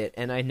rated it,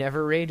 and I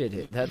never rated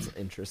it. That's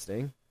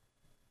interesting.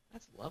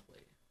 That's lovely.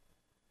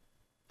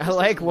 I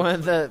like one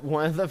of the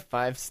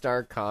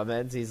 5-star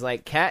comments. He's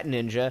like, Cat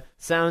Ninja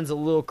sounds a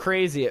little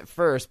crazy at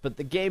first, but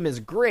the game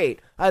is great.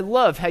 I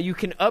love how you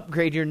can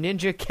upgrade your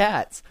ninja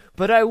cats,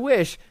 but I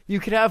wish you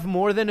could have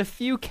more than a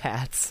few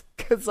cats,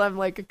 because I'm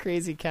like a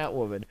crazy cat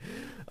woman.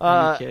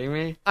 Are you kidding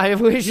me? I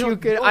wish you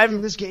could. The only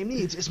thing this game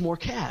needs is more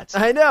cats.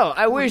 I know.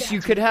 I wish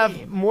you could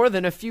have more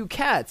than a few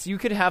cats. You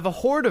could have a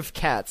horde of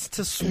cats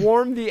to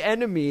swarm the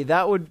enemy.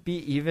 That would be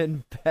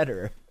even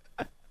better.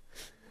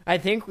 I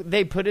think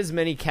they put as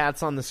many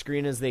cats on the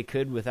screen as they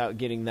could without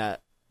getting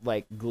that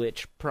like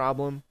glitch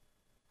problem.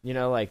 You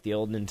know, like the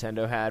old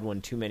Nintendo had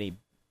when too many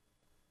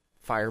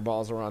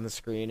fireballs were on the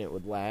screen, it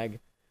would lag.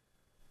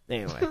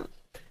 Anyway.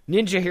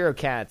 Ninja Hero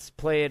Cats.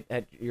 Play it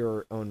at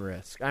your own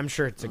risk. I'm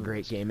sure it's a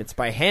great game. It's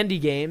by Handy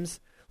Games.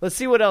 Let's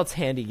see what else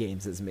Handy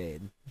Games has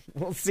made.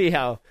 We'll see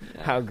how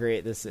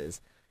great this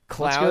is.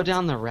 Let's go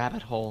down the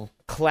rabbit hole.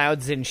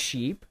 Clouds and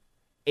Sheep.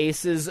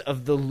 Aces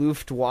of the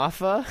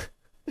Luftwaffe.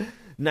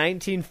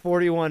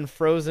 1941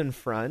 Frozen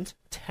Front.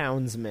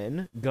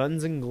 Townsman.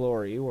 Guns and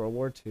Glory. World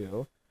War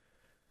II.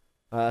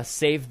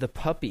 Save the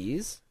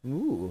Puppies.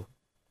 Ooh.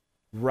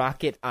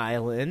 Rocket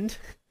Island.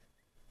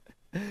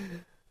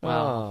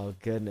 Wow. Oh,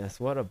 goodness.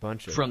 What a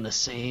bunch of... From the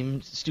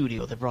same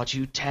studio that brought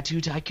you Tattoo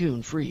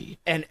Tycoon free.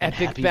 And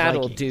Epic Happy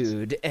Battle Vikings.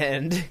 Dude.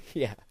 And,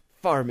 yeah,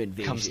 Farm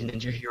Invasion. Comes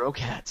Ninja Hero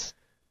Cats.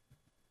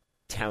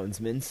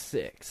 Townsman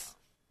 6.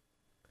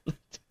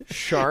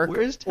 Shark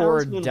Where's or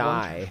Townsman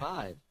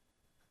Die.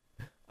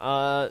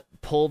 1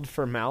 Pulled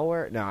for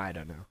malware? No, I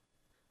don't know.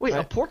 Wait,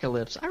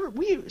 Apocalypse.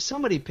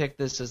 Somebody picked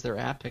this as their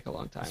app pick a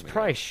long time It's ago.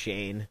 probably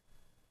Shane.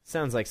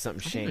 Sounds like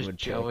something Shane would pick.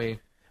 Joey.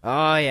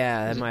 Oh,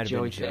 yeah, that Was it might have been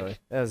Joey Joey. pick?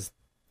 That was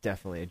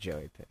Definitely a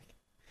Joey pick.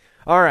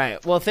 All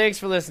right. Well, thanks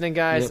for listening,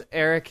 guys. Yep.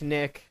 Eric,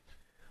 Nick,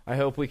 I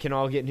hope we can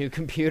all get new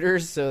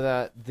computers so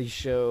that the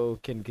show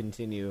can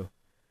continue.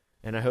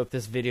 And I hope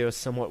this video is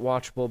somewhat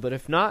watchable. But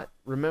if not,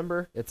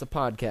 remember, it's a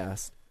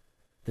podcast.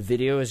 The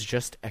video is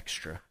just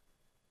extra.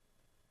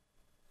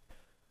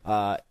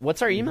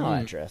 What's our email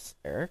address,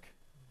 Eric?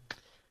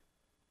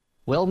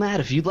 Well, Matt,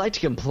 if you'd like to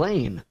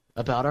complain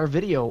about our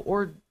video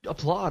or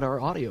applaud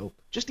our audio,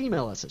 just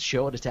email us at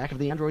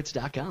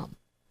show@attackoftheandroids.com.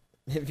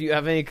 If you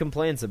have any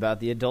complaints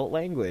about the adult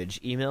language,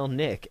 email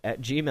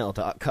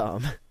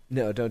nick@gmail.com.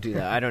 No, don't do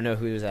that. I don't know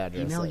whose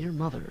address. Email your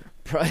mother.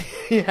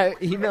 Yeah,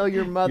 email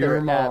your mother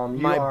Your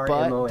mom, at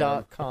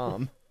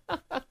mybutt.com.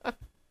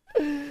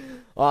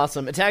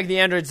 Awesome.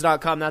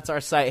 AttackTheAndroids.com. That's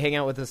our site. Hang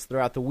out with us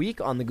throughout the week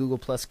on the Google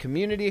Plus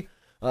community.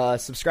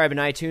 Subscribe in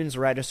iTunes,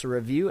 write us a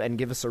review, and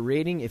give us a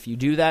rating. If you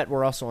do that,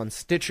 we're also on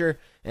Stitcher,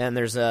 and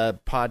there's a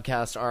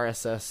podcast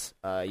RSS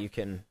you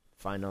can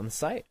find on the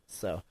site.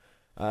 So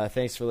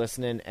thanks for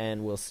listening,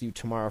 and we'll see you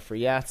tomorrow for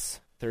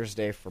Yats,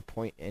 Thursday for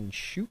Point and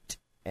Shoot,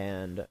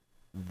 and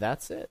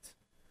that's it.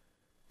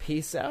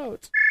 Peace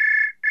out.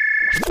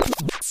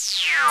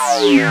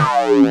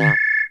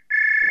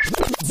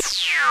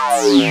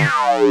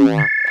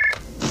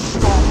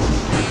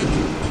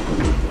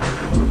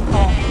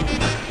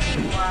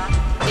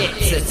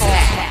 It's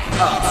Attack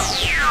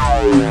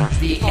of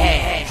the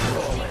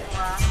Androids.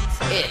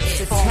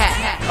 It's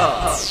Attack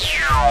of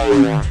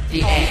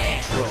the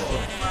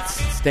Androids.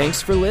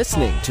 Thanks for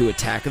listening to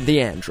Attack of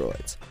the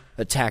Androids.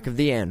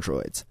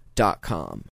 AttackOfTheAndroids.com.